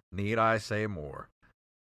 06. Need I say more?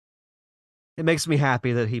 It makes me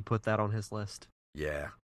happy that he put that on his list. Yeah.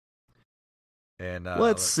 And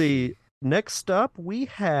let's see. Next up, we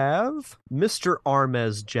have Mr.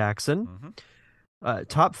 Armez Jackson. Mm-hmm.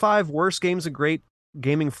 Top 5 worst games and great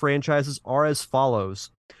gaming franchises are as follows.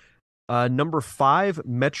 Number 5,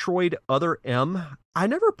 Metroid Other M. I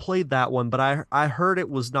never played that one, but I heard it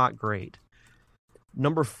was not great.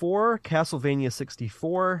 Number 4, Castlevania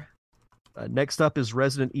 64. Next up is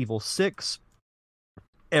Resident Evil 6.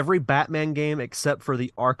 Every Batman game except for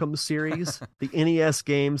the Arkham series, the NES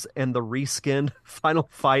games, and the reskinned Final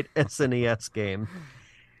Fight SNES game.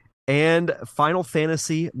 And Final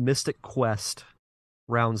Fantasy Mystic Quest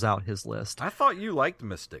rounds out his list. I thought you liked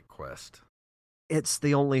Mystic Quest. It's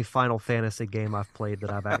the only Final Fantasy game I've played that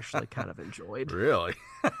I've actually kind of enjoyed. Really?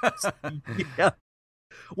 Yeah.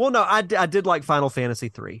 Well, no, I did like Final Fantasy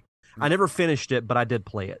 3. I never finished it, but I did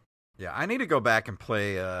play it. Yeah, I need to go back and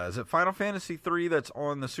play, is it Final Fantasy 3 that's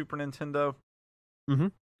on the Super Nintendo? Mm-hmm.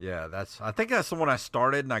 Yeah, I think that's the one I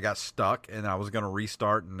started and I got stuck and I was going to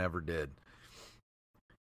restart and never did.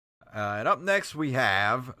 And up next we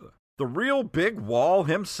have the real Big Wall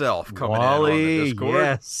himself coming in on the Discord.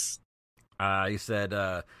 Yes. He said,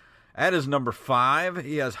 at his number 5,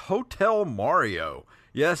 he has Hotel Mario.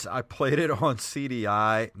 Yes, I played it on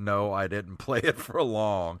CDI. No, I didn't play it for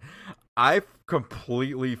long. I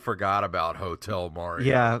completely forgot about Hotel Mario.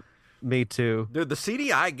 Yeah, me too. Dude, the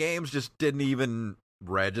CDI games just didn't even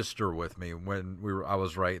register with me when I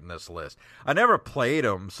was writing this list. I never played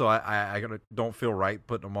them, so I don't feel right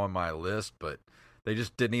putting them on my list, but they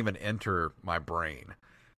just didn't even enter my brain.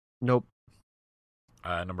 Nope.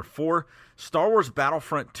 Number 4, Star Wars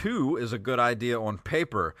Battlefront 2 is a good idea on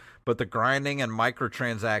paper, but the grinding and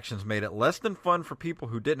microtransactions made it less than fun for people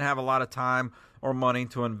who didn't have a lot of time or money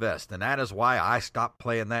to invest, and that is why I stopped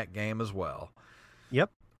playing that game as well. Yep.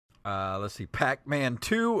 Let's see, Pac-Man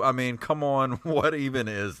 2, I mean, come on, what even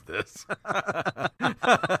is this?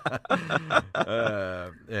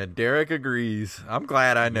 And Derek agrees. I'm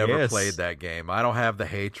glad I never played that game. I don't have the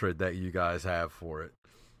hatred that you guys have for it.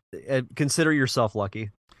 Consider yourself lucky.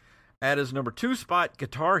 At his number 2 spot,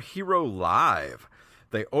 Guitar Hero Live.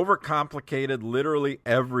 They overcomplicated literally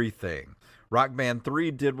everything. Rock Band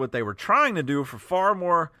 3 did what they were trying to do for far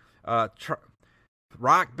more.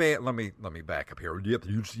 Rock Band. Let me back up here.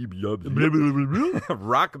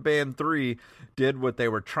 Rock Band 3 did what they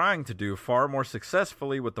were trying to do far more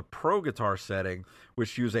successfully with the Pro Guitar setting,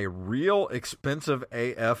 which use a real expensive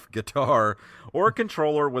AF guitar or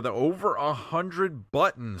controller with over 100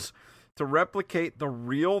 buttons to replicate the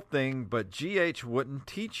real thing, but GH wouldn't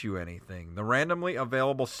teach you anything. The randomly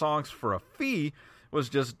available songs for a fee was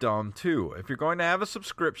just dumb too. If you're going to have a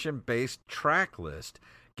subscription-based track list,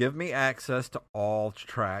 give me access to all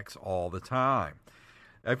tracks all the time.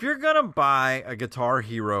 If you're going to buy a Guitar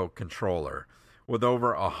Hero controller with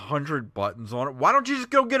over 100 buttons on it, why don't you just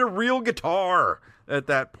go get a real guitar at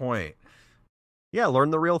that point? Yeah, learn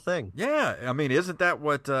the real thing. Yeah, I mean, isn't that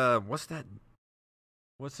what? What's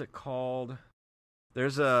it called?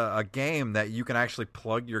 There's a game that you can actually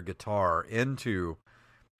plug your guitar into.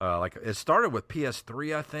 Like it started with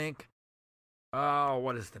PS3, I think. Oh,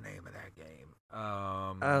 what is the name of that game?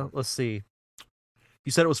 Let's see.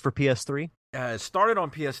 You said it was for PS3? It started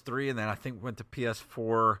on PS3, and then I think went to PS4,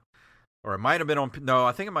 or it might have been on. No,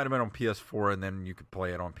 I think it might have been on PS4, and then you could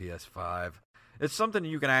play it on PS5. It's something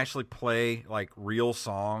you can actually play like real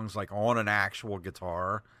songs, like on an actual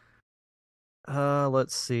guitar.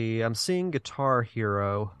 Let's see. I'm seeing Guitar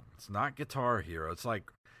Hero. It's not Guitar Hero. It's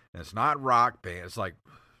not Rock Band. It's like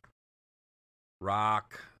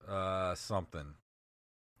Rock something.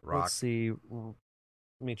 Rock. Let's see. Let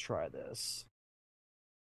me try this.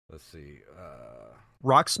 Let's see.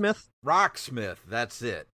 Rocksmith? Rocksmith. That's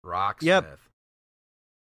it. Rocksmith. Yep.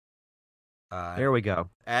 There we go.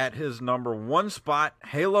 At his number 1 spot,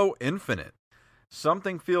 Halo Infinite.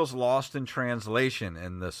 Something feels lost in translation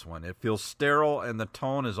in this one. It feels sterile and the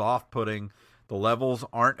tone is off-putting. The levels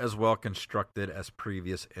aren't as well constructed as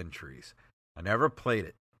previous entries. I never played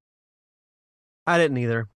it. I didn't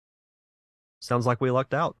either. Sounds like we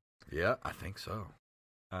lucked out. Yeah, I think so.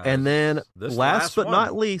 And then last but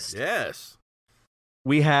not least, yes,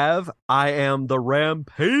 we have I Am the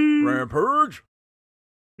Rampage. Rampage.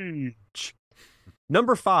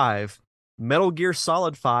 Number 5, Metal Gear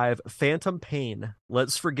Solid 5 Phantom Pain.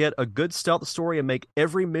 Let's forget a good stealth story and make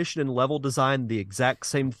every mission and level design the exact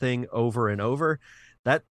same thing over and over.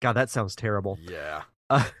 That sounds terrible. Yeah.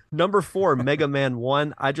 Number 4, Mega Man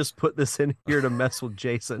 1. I just put this in here to mess with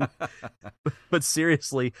Jason. But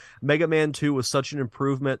seriously, Mega Man 2 was such an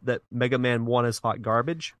improvement that Mega Man 1 is hot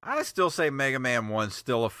garbage. I still say Mega Man 1's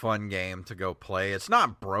still a fun game to go play. It's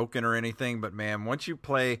not broken or anything, but man, once you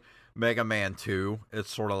play Mega Man 2,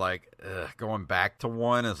 it's sort of like going back to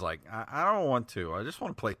 1 is like, I don't want to. I just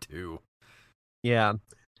want to play 2. Yeah.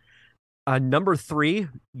 Number 3,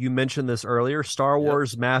 you mentioned this earlier, Star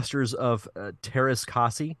Wars Masters of Terras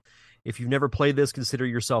Kasi. If you've never played this, consider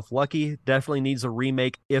yourself lucky. Definitely needs a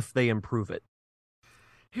remake if they improve it.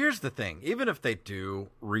 Here's the thing. Even if they do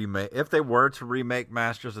remake, if they were to remake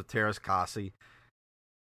Masters of Terras Kasi,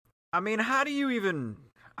 I mean, how do you even...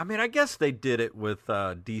 I mean, I guess they did it with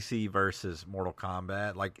DC versus Mortal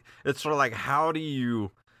Kombat. Like, it's sort of like, how do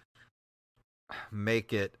you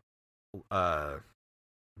make it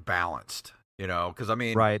balanced? You know, because I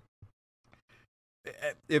mean, right?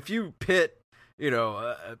 If you pit,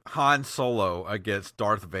 Han Solo against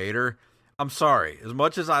Darth Vader, I'm sorry. As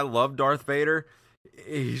much as I love Darth Vader,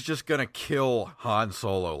 he's just gonna kill Han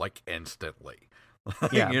Solo like instantly.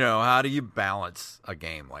 Yeah. How do you balance a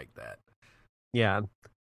game like that? Yeah.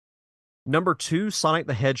 Number 2, Sonic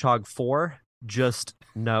the Hedgehog 4. Just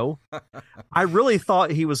no. I really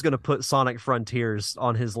thought he was going to put Sonic Frontiers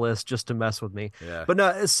on his list just to mess with me. Yeah. But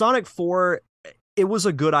no, Sonic 4, it was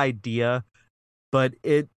a good idea, but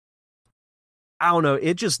I don't know,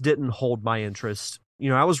 it just didn't hold my interest.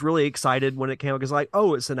 I was really excited when it came out because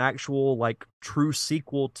it's an actual like true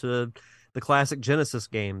sequel to the classic Genesis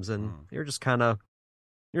games, and you're just kind of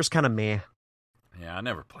meh. Yeah, I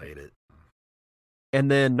never played it.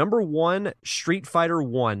 And then number 1, Street Fighter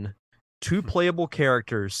 1. 2 playable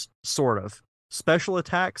characters, sort of. Special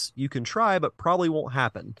attacks, you can try, but probably won't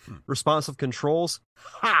happen. Responsive controls,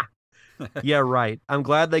 ha! Yeah, right. I'm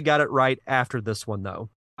glad they got it right after this one,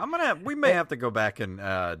 though. We may have to go back and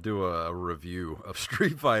do a review of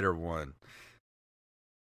Street Fighter 1.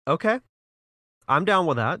 Okay. I'm down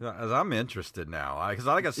with that. I'm interested now. Because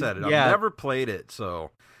like I said, I've never played it,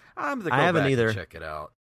 so I'm going to go back and check it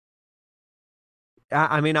out.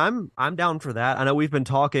 I mean, I'm down for that. I know we've been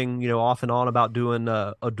talking, off and on about doing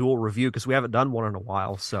a dual review because we haven't done one in a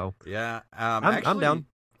while. So yeah, actually, I'm down.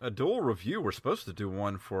 A dual review. We're supposed to do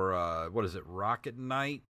one for what is it, Rocket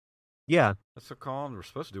Knight? Yeah, that's what called. We're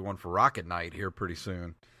supposed to do one for Rocket Knight here pretty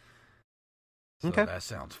soon. So okay, that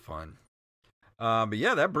sounds fun. But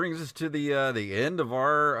yeah, that brings us to the end of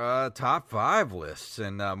our top 5 lists,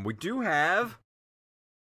 and we do have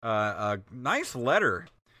a nice letter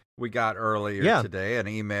we got earlier today, an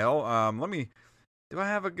email. Do I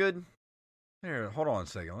have a good... Here, hold on a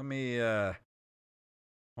second. Let me,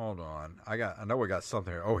 hold on. I know we got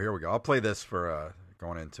something here. Oh, here we go. I'll play this for,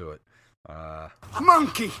 going into it.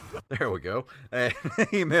 Monkey! There we go. An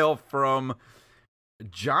email from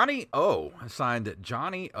Johnny O, signed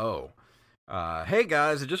Johnny O. Hey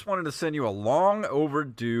guys, I just wanted to send you a long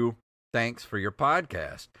overdue thanks for your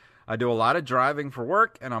podcast. I do a lot of driving for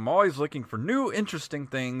work, and I'm always looking for new, interesting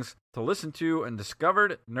things to listen to, and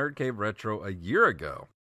discovered Nerd Cave Retro a year ago.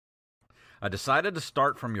 I decided to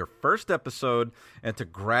start from your first episode and to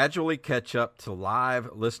gradually catch up to live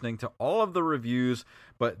listening to all of the reviews,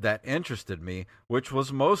 but that interested me, which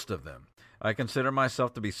was most of them. I consider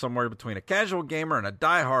myself to be somewhere between a casual gamer and a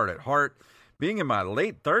diehard at heart. Being in my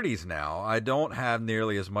late 30s now, I don't have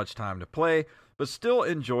nearly as much time to play, but still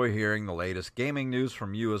enjoy hearing the latest gaming news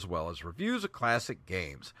from you as well as reviews of classic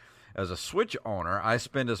games. As a Switch owner, I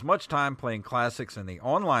spend as much time playing classics in the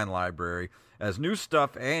online library as new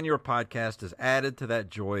stuff, and your podcast is added to that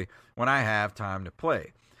joy when I have time to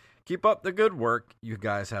play. Keep up the good work. You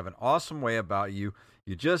guys have an awesome way about you.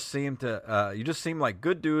 You just seem like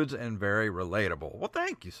good dudes and very relatable. Well,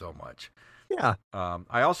 thank you so much. Yeah.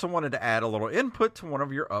 I also wanted to add a little input to one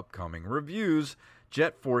of your upcoming reviews,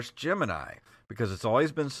 Jet Force Gemini, because it's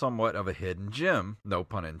always been somewhat of a hidden gem, no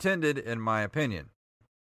pun intended, in my opinion.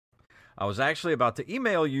 I was actually about to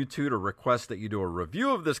email you two to request that you do a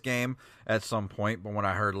review of this game at some point, but when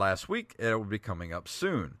I heard last week, it would be coming up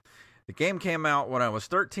soon. The game came out when I was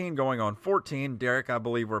 13, going on 14. Derek, I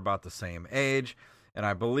believe we're about the same age, and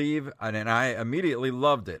I immediately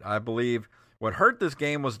loved it. I believe what hurt this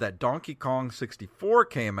game was that Donkey Kong 64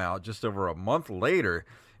 came out just over a month later,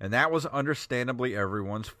 and that was understandably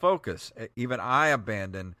everyone's focus. Even I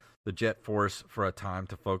abandoned the Jet Force for a time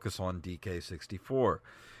to focus on DK64.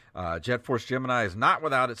 Jet Force Gemini is not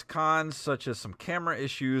without its cons, such as some camera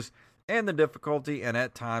issues and the difficulty and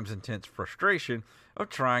at times intense frustration of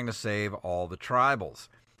trying to save all the tribals.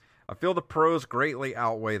 I feel the pros greatly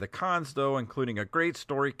outweigh the cons, though, including a great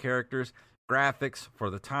story, characters, graphics for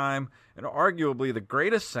the time, and arguably the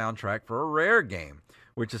greatest soundtrack for a Rare game,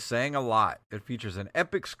 which is saying a lot. It features an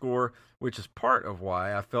epic score, which is part of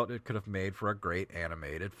why I felt it could have made for a great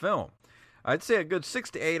animated film. I'd say a good 6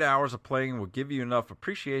 to 8 hours of playing will give you enough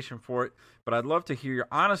appreciation for it, but I'd love to hear your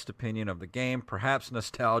honest opinion of the game. Perhaps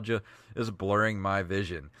nostalgia is blurring my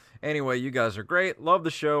vision. Anyway, you guys are great. Love the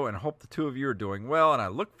show and hope the two of you are doing well, and I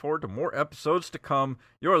look forward to more episodes to come.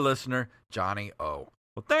 Your listener, Johnny O.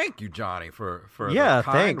 Well, thank you, Johnny, for the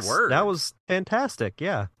kind words. That was fantastic.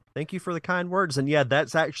 Yeah, thank you for the kind words. And yeah,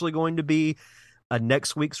 that's actually going to be a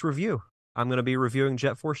next week's review. I'm going to be reviewing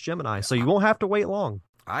Jet Force Gemini, so you won't have to wait long.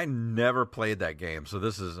 I never played that game, so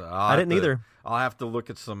this is... I didn't either. I'll have to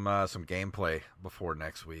look at some gameplay before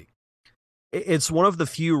next week. It's one of the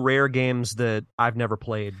few Rare games that I've never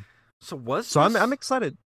played. I'm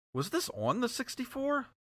excited. Was this on the 64?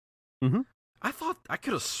 Mm-hmm. I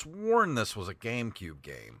could have sworn this was a GameCube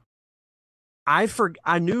game. I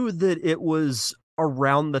knew that it was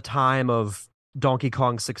around the time of Donkey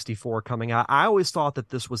Kong 64 coming out. I always thought that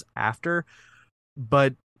this was after,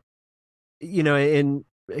 but in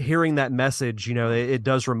hearing that message, it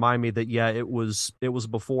does remind me that it was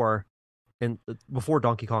before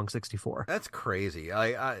Donkey Kong 64. That's crazy.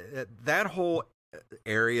 I that whole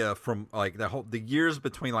area from like the years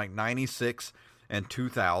between like 96 and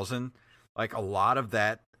 2000, like a lot of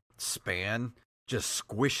that span just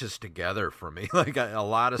squishes together for me. Like a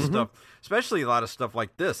lot of stuff, especially a lot of stuff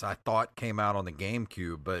like this, I thought came out on the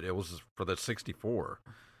GameCube, but it was for the 64.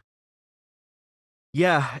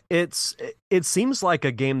 Yeah, it seems like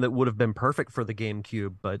a game that would have been perfect for the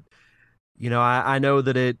GameCube, but I know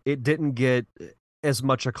that it didn't get as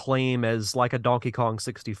much acclaim as like a Donkey Kong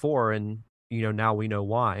 64, and now we know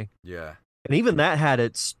why. Yeah, and even that had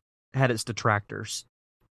its detractors.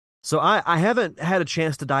 So I haven't had a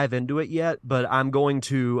chance to dive into it yet, but I'm going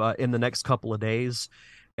to in the next couple of days.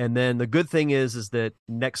 And then the good thing is that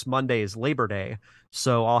next Monday is Labor Day,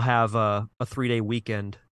 so I'll have a 3-day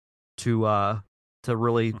weekend to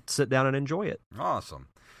really sit down and enjoy it. Awesome.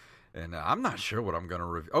 And I'm not sure what I'm going to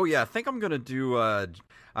review. Oh, yeah, I think I'm going to do...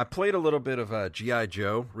 I played a little bit of G.I.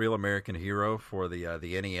 Joe, Real American Hero, for the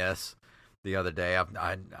NES the other day.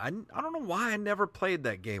 I don't know why I never played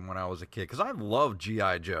that game when I was a kid, because I loved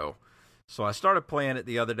G.I. Joe. So I started playing it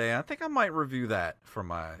the other day, and I think I might review that for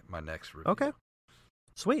my next review. Okay.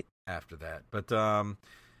 Sweet. After that. But...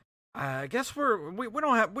 I guess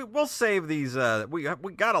we'll save these. We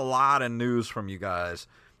got a lot of news from you guys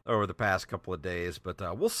over the past couple of days, but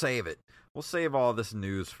we'll save it. We'll save all this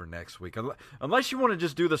news for next week, unless you want to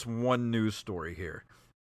just do this one news story here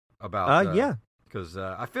about. Yeah. Because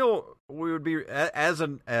I feel we would be, as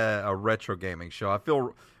a retro gaming show, I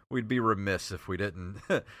feel we'd be remiss if we didn't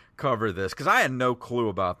cover this, because I had no clue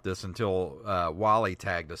about this until Wally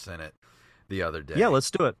tagged us in it the other day. Yeah, let's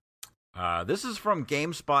do it. This is from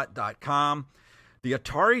GameSpot.com. The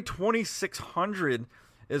Atari 2600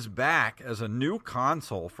 is back as a new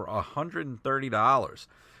console for $130.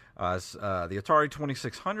 The Atari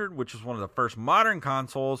 2600, which was one of the first modern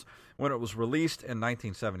consoles when it was released in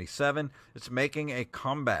 1977, it's making a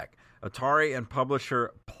comeback. Atari and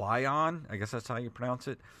publisher Plaion, I guess that's how you pronounce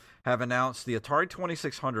it, have announced the Atari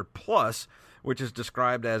 2600 Plus, which is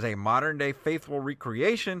described as a modern-day faithful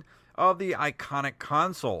recreation of the iconic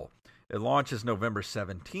console. It launches November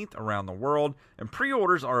 17th around the world, and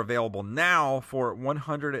pre-orders are available now for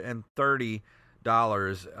 $130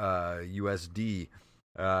 USD.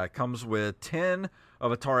 It comes with 10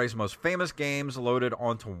 of Atari's most famous games loaded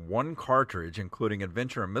onto one cartridge, including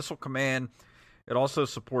Adventure and Missile Command. It also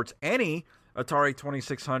supports any Atari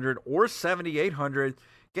 2600 or 7800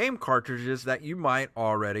 game cartridges that you might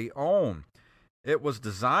already own. It was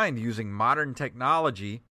designed using modern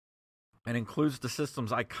technology and includes the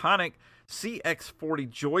system's iconic CX40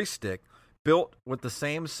 joystick built with the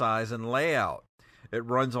same size and layout. It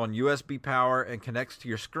runs on USB power and connects to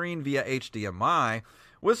your screen via HDMI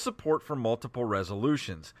with support for multiple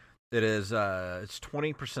resolutions. It's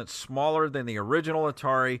 20% smaller than the original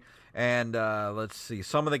Atari, and let's see,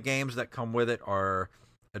 some of the games that come with it are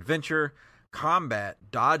Adventure, Combat,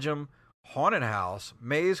 Dodge'em, Haunted House,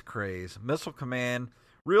 Maze Craze, Missile Command,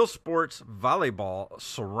 Real Sports, Volleyball,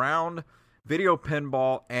 Surround, Video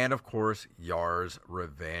Pinball, and of course, Yar's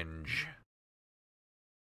Revenge.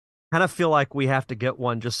 Kind of feel like we have to get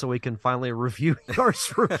one just so we can finally review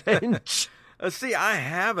Yar's Revenge. See, I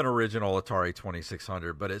have an original Atari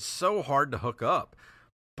 2600, but it's so hard to hook up.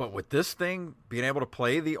 But with this thing, being able to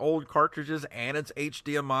play the old cartridges and its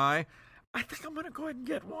HDMI, I think I'm going to go ahead and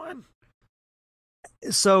get one.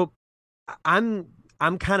 So I'm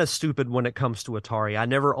kind of stupid when it comes to Atari. I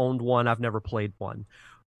never owned one. I've never played one.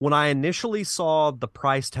 When I initially saw the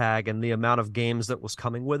price tag and the amount of games that was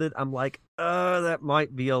coming with it, I'm like, that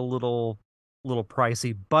might be a little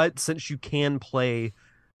pricey. But since you can play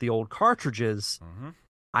the old cartridges,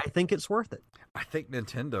 I think it's worth it. I think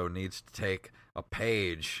Nintendo needs to take a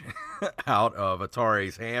page out of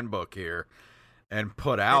Atari's handbook here and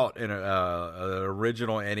put out an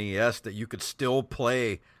original NES that you could still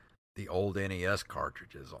play the old NES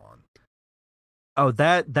cartridges on. Oh,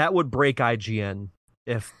 that would break IGN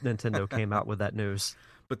if Nintendo came out with that news.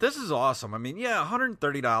 But this is awesome. I mean, yeah,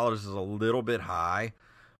 $130 is a little bit high,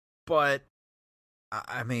 but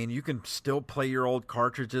I mean, you can still play your old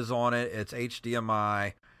cartridges on it. It's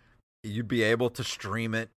HDMI. You'd be able to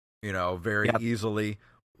stream it, very easily.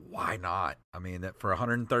 Why not? I mean, that for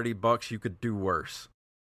 $130, you could do worse.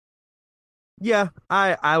 Yeah,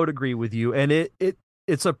 I would agree with you. And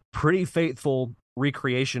it's a pretty faithful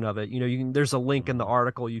recreation of it. There's a link in the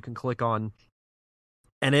article you can click on,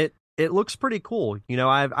 and it looks pretty cool.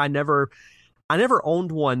 I never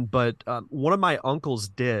owned one, but one of my uncles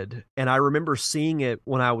did, and I remember seeing it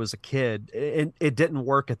when I was a kid. It didn't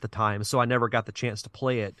work at the time, so I never got the chance to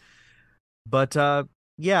play it. But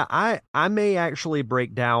yeah, I may actually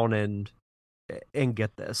break down and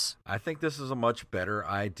get this. I think this is a much better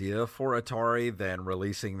idea for Atari than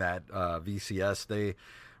releasing that VCS they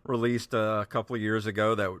released a couple of years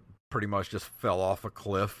ago that pretty much just fell off a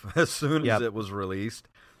cliff as soon as it was released.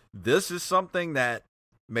 This is something that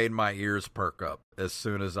made my ears perk up as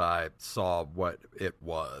soon as I saw what it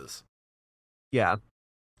was. Yeah,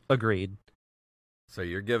 agreed. So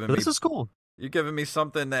you're giving This is cool. You're giving me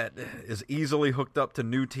something that is easily hooked up to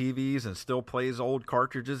new TVs and still plays old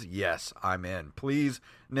cartridges? Yes, I'm in. Please,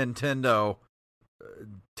 Nintendo,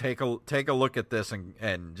 take a look at this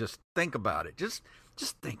and just think about it. Just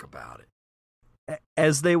think about it.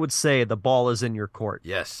 As they would say, the ball is in your court.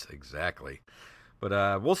 Yes, exactly.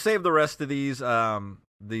 But we'll save the rest of these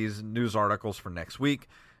news articles for next week,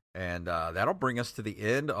 and that'll bring us to the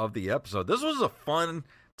end of the episode. This was a fun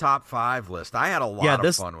top 5 list. I had a lot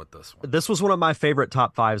of fun with this one. This was one of my favorite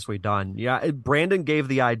top 5s we've done. Yeah, Brandon gave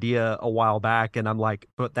the idea a while back, and I'm like,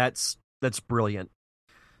 but that's brilliant.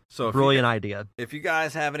 So brilliant idea. If you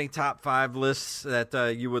guys have any top 5 lists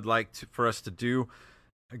that you would like for us to do,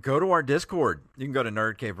 go to our Discord. You can go to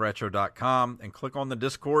nerdcaveretro.com and click on the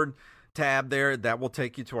Discord tab there. That will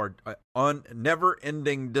take you to our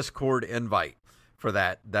never-ending Discord invite for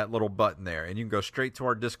that little button there, and you can go straight to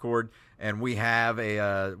our Discord. And we have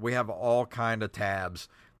all kind of tabs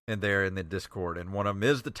in there in the Discord, and one of them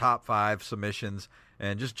is the top 5 submissions.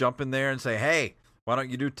 And just jump in there and say, hey, why don't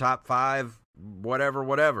you do top 5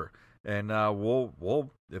 whatever, and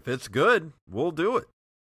we'll if it's good, we'll do it.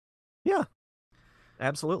 Yeah,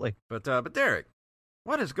 absolutely. But Derek,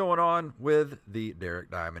 what is going on with the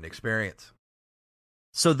Derek Diamond Experience?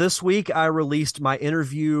 So this week I released my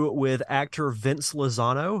interview with actor Vince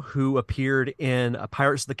Lozano, who appeared in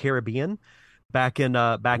Pirates of the Caribbean. back in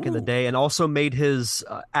the day, and also made his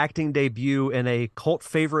acting debut in a cult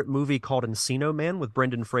favorite movie called Encino Man with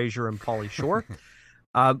Brendan Fraser and Pauly Shore,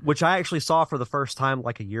 which I actually saw for the first time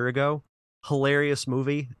like a year ago. Hilarious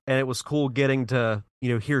movie, and it was cool getting to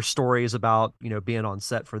hear stories about being on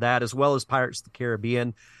set for that, as well as Pirates of the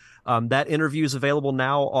Caribbean. That interview is available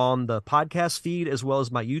now on the podcast feed as well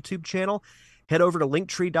as my YouTube channel. Head over to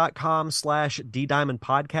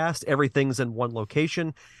linktree.com/DDiamondPodcast. Everything's in one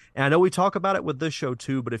location. And I know we talk about it with this show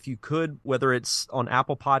too, but if you could, whether it's on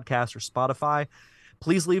Apple Podcasts or Spotify,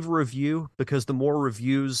 please leave a review, because the more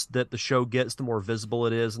reviews that the show gets, the more visible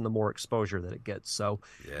it is and the more exposure that it gets. So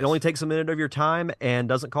It only takes a minute of your time and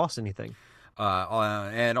doesn't cost anything.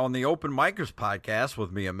 And on the Open Micers podcast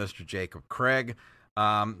with me and Mr. Jacob Craig,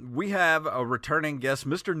 we have a returning guest,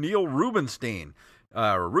 Mr. Neil Rubenstein,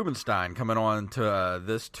 coming on to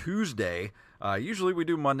this Tuesday. Usually we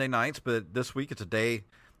do Monday nights, but this week it's a day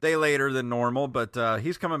later than normal. But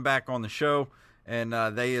he's coming back on the show, and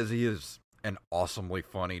he is an awesomely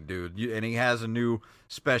funny dude, and he has a new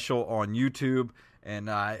special on YouTube. And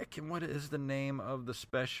what is the name of the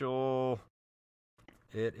special?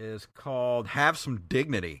 It is called Have Some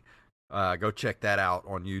Dignity. Go check that out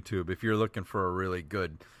on YouTube if you're looking for a really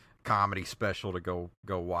good comedy special to go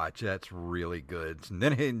watch. That's really good. And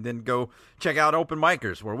then go check out Open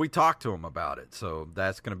Micers, where we talk to him about it. So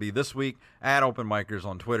that's going to be this week at Open Micers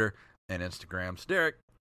on Twitter and Instagram. So Derek,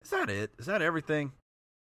 is that it? Is that everything?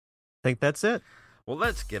 I think that's it. Well,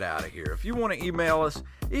 let's get out of here. If you want to email us at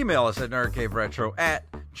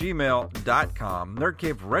nerdcaveretro@gmail.com.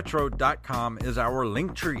 Nerdcaveretro.com is our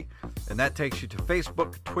link tree, and that takes you to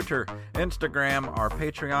Facebook, Twitter, Instagram, our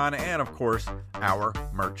Patreon, and, of course, our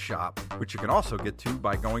merch shop, which you can also get to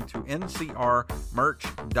by going to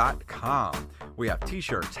ncrmerch.com. We have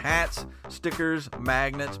t-shirts, hats, stickers,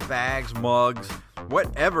 magnets, bags, mugs,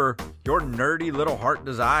 whatever your nerdy little heart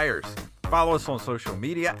desires. Follow us on social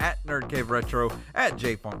media at NerdCaveRetro, at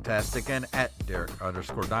JFunktastic, and at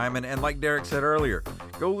Derek_Diamond. And like Derek said earlier,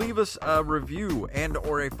 go leave us a review and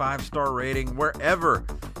or a 5-star rating wherever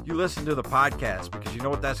you listen to the podcast, because you know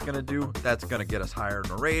what that's going to do? That's going to get us higher in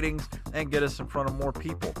the ratings and get us in front of more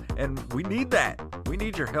people. And we need that. We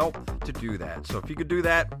need your help to do that. So if you could do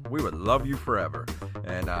that, we would love you forever.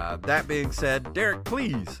 And that being said, Derek,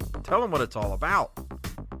 please tell them what it's all about.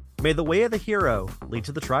 May the way of the hero lead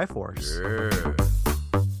to the Triforce. Yeah.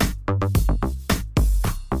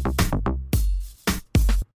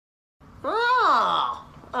 Oh,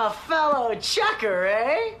 a fellow chucker,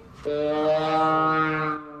 eh?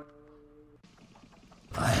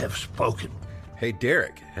 I have spoken. Hey,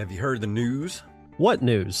 Derek, have you heard the news? What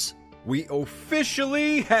news? We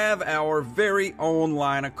officially have our very own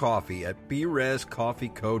line of coffee at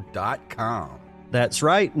BRezCoffeeCo.com. That's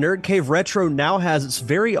right. Nerd Cave Retro now has its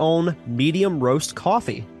very own medium roast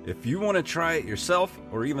coffee. If you want to try it yourself,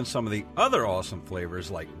 or even some of the other awesome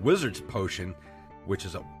flavors like Wizard's Potion, which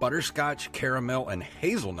is a butterscotch, caramel, and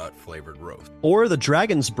hazelnut flavored roast, or the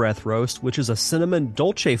Dragon's Breath roast, which is a cinnamon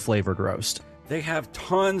dolce flavored roast. They have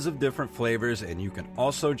tons of different flavors, and you can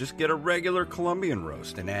also just get a regular Colombian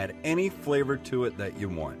roast and add any flavor to it that you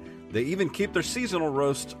want. They even keep their seasonal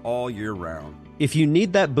roasts all year round. If you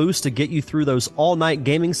need that boost to get you through those all-night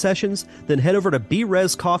gaming sessions, then head over to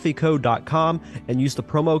BRezCoffeeCo.com and use the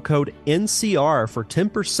promo code NCR for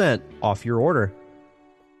 10% off your order.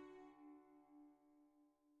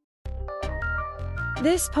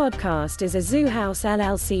 This podcast is a Zoo House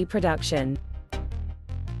LLC production.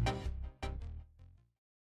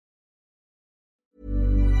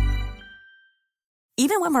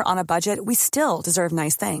 Even when we're on a budget, we still deserve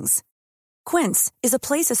nice things. Quince is a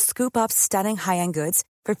place to scoop up stunning high-end goods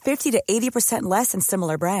for 50 to 80% less than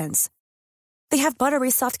similar brands. They have buttery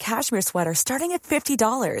soft cashmere sweaters starting at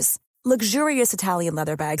 $50, luxurious Italian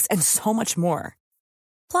leather bags, and so much more.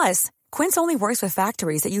 Plus, Quince only works with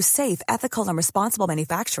factories that use safe, ethical, and responsible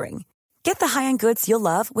manufacturing. Get the high-end goods you'll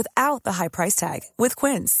love without the high price tag with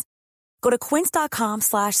Quince. Go to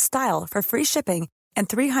quince.com/style for free shipping and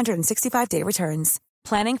 365-day returns.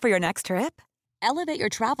 Planning for your next trip? Elevate your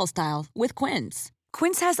travel style with Quince.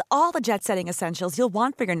 Quince has all the jet-setting essentials you'll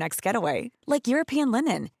want for your next getaway, like European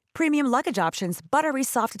linen, premium luggage options, buttery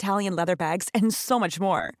soft Italian leather bags, and so much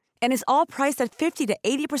more. And is all priced at 50 to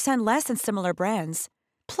 80% less than similar brands.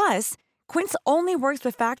 Plus, Quince only works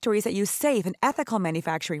with factories that use safe and ethical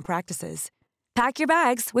manufacturing practices. Pack your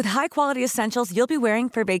bags with high-quality essentials you'll be wearing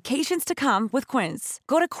for vacations to come with Quince.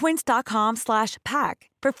 Go to quince.com/pack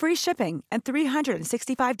for free shipping and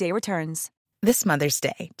 365-day returns. This Mother's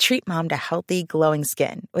Day, treat mom to healthy, glowing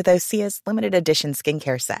skin with Osea's limited edition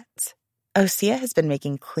skincare sets. Osea has been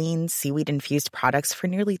making clean, seaweed-infused products for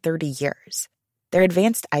nearly 30 years. Their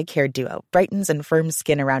advanced eye care duo brightens and firms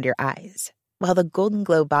skin around your eyes, while the Golden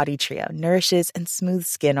Glow Body Trio nourishes and smooths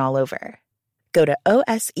skin all over. Go to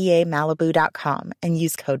OSEAMalibu.com and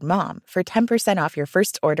use code MOM for 10% off your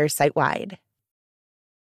first order site-wide.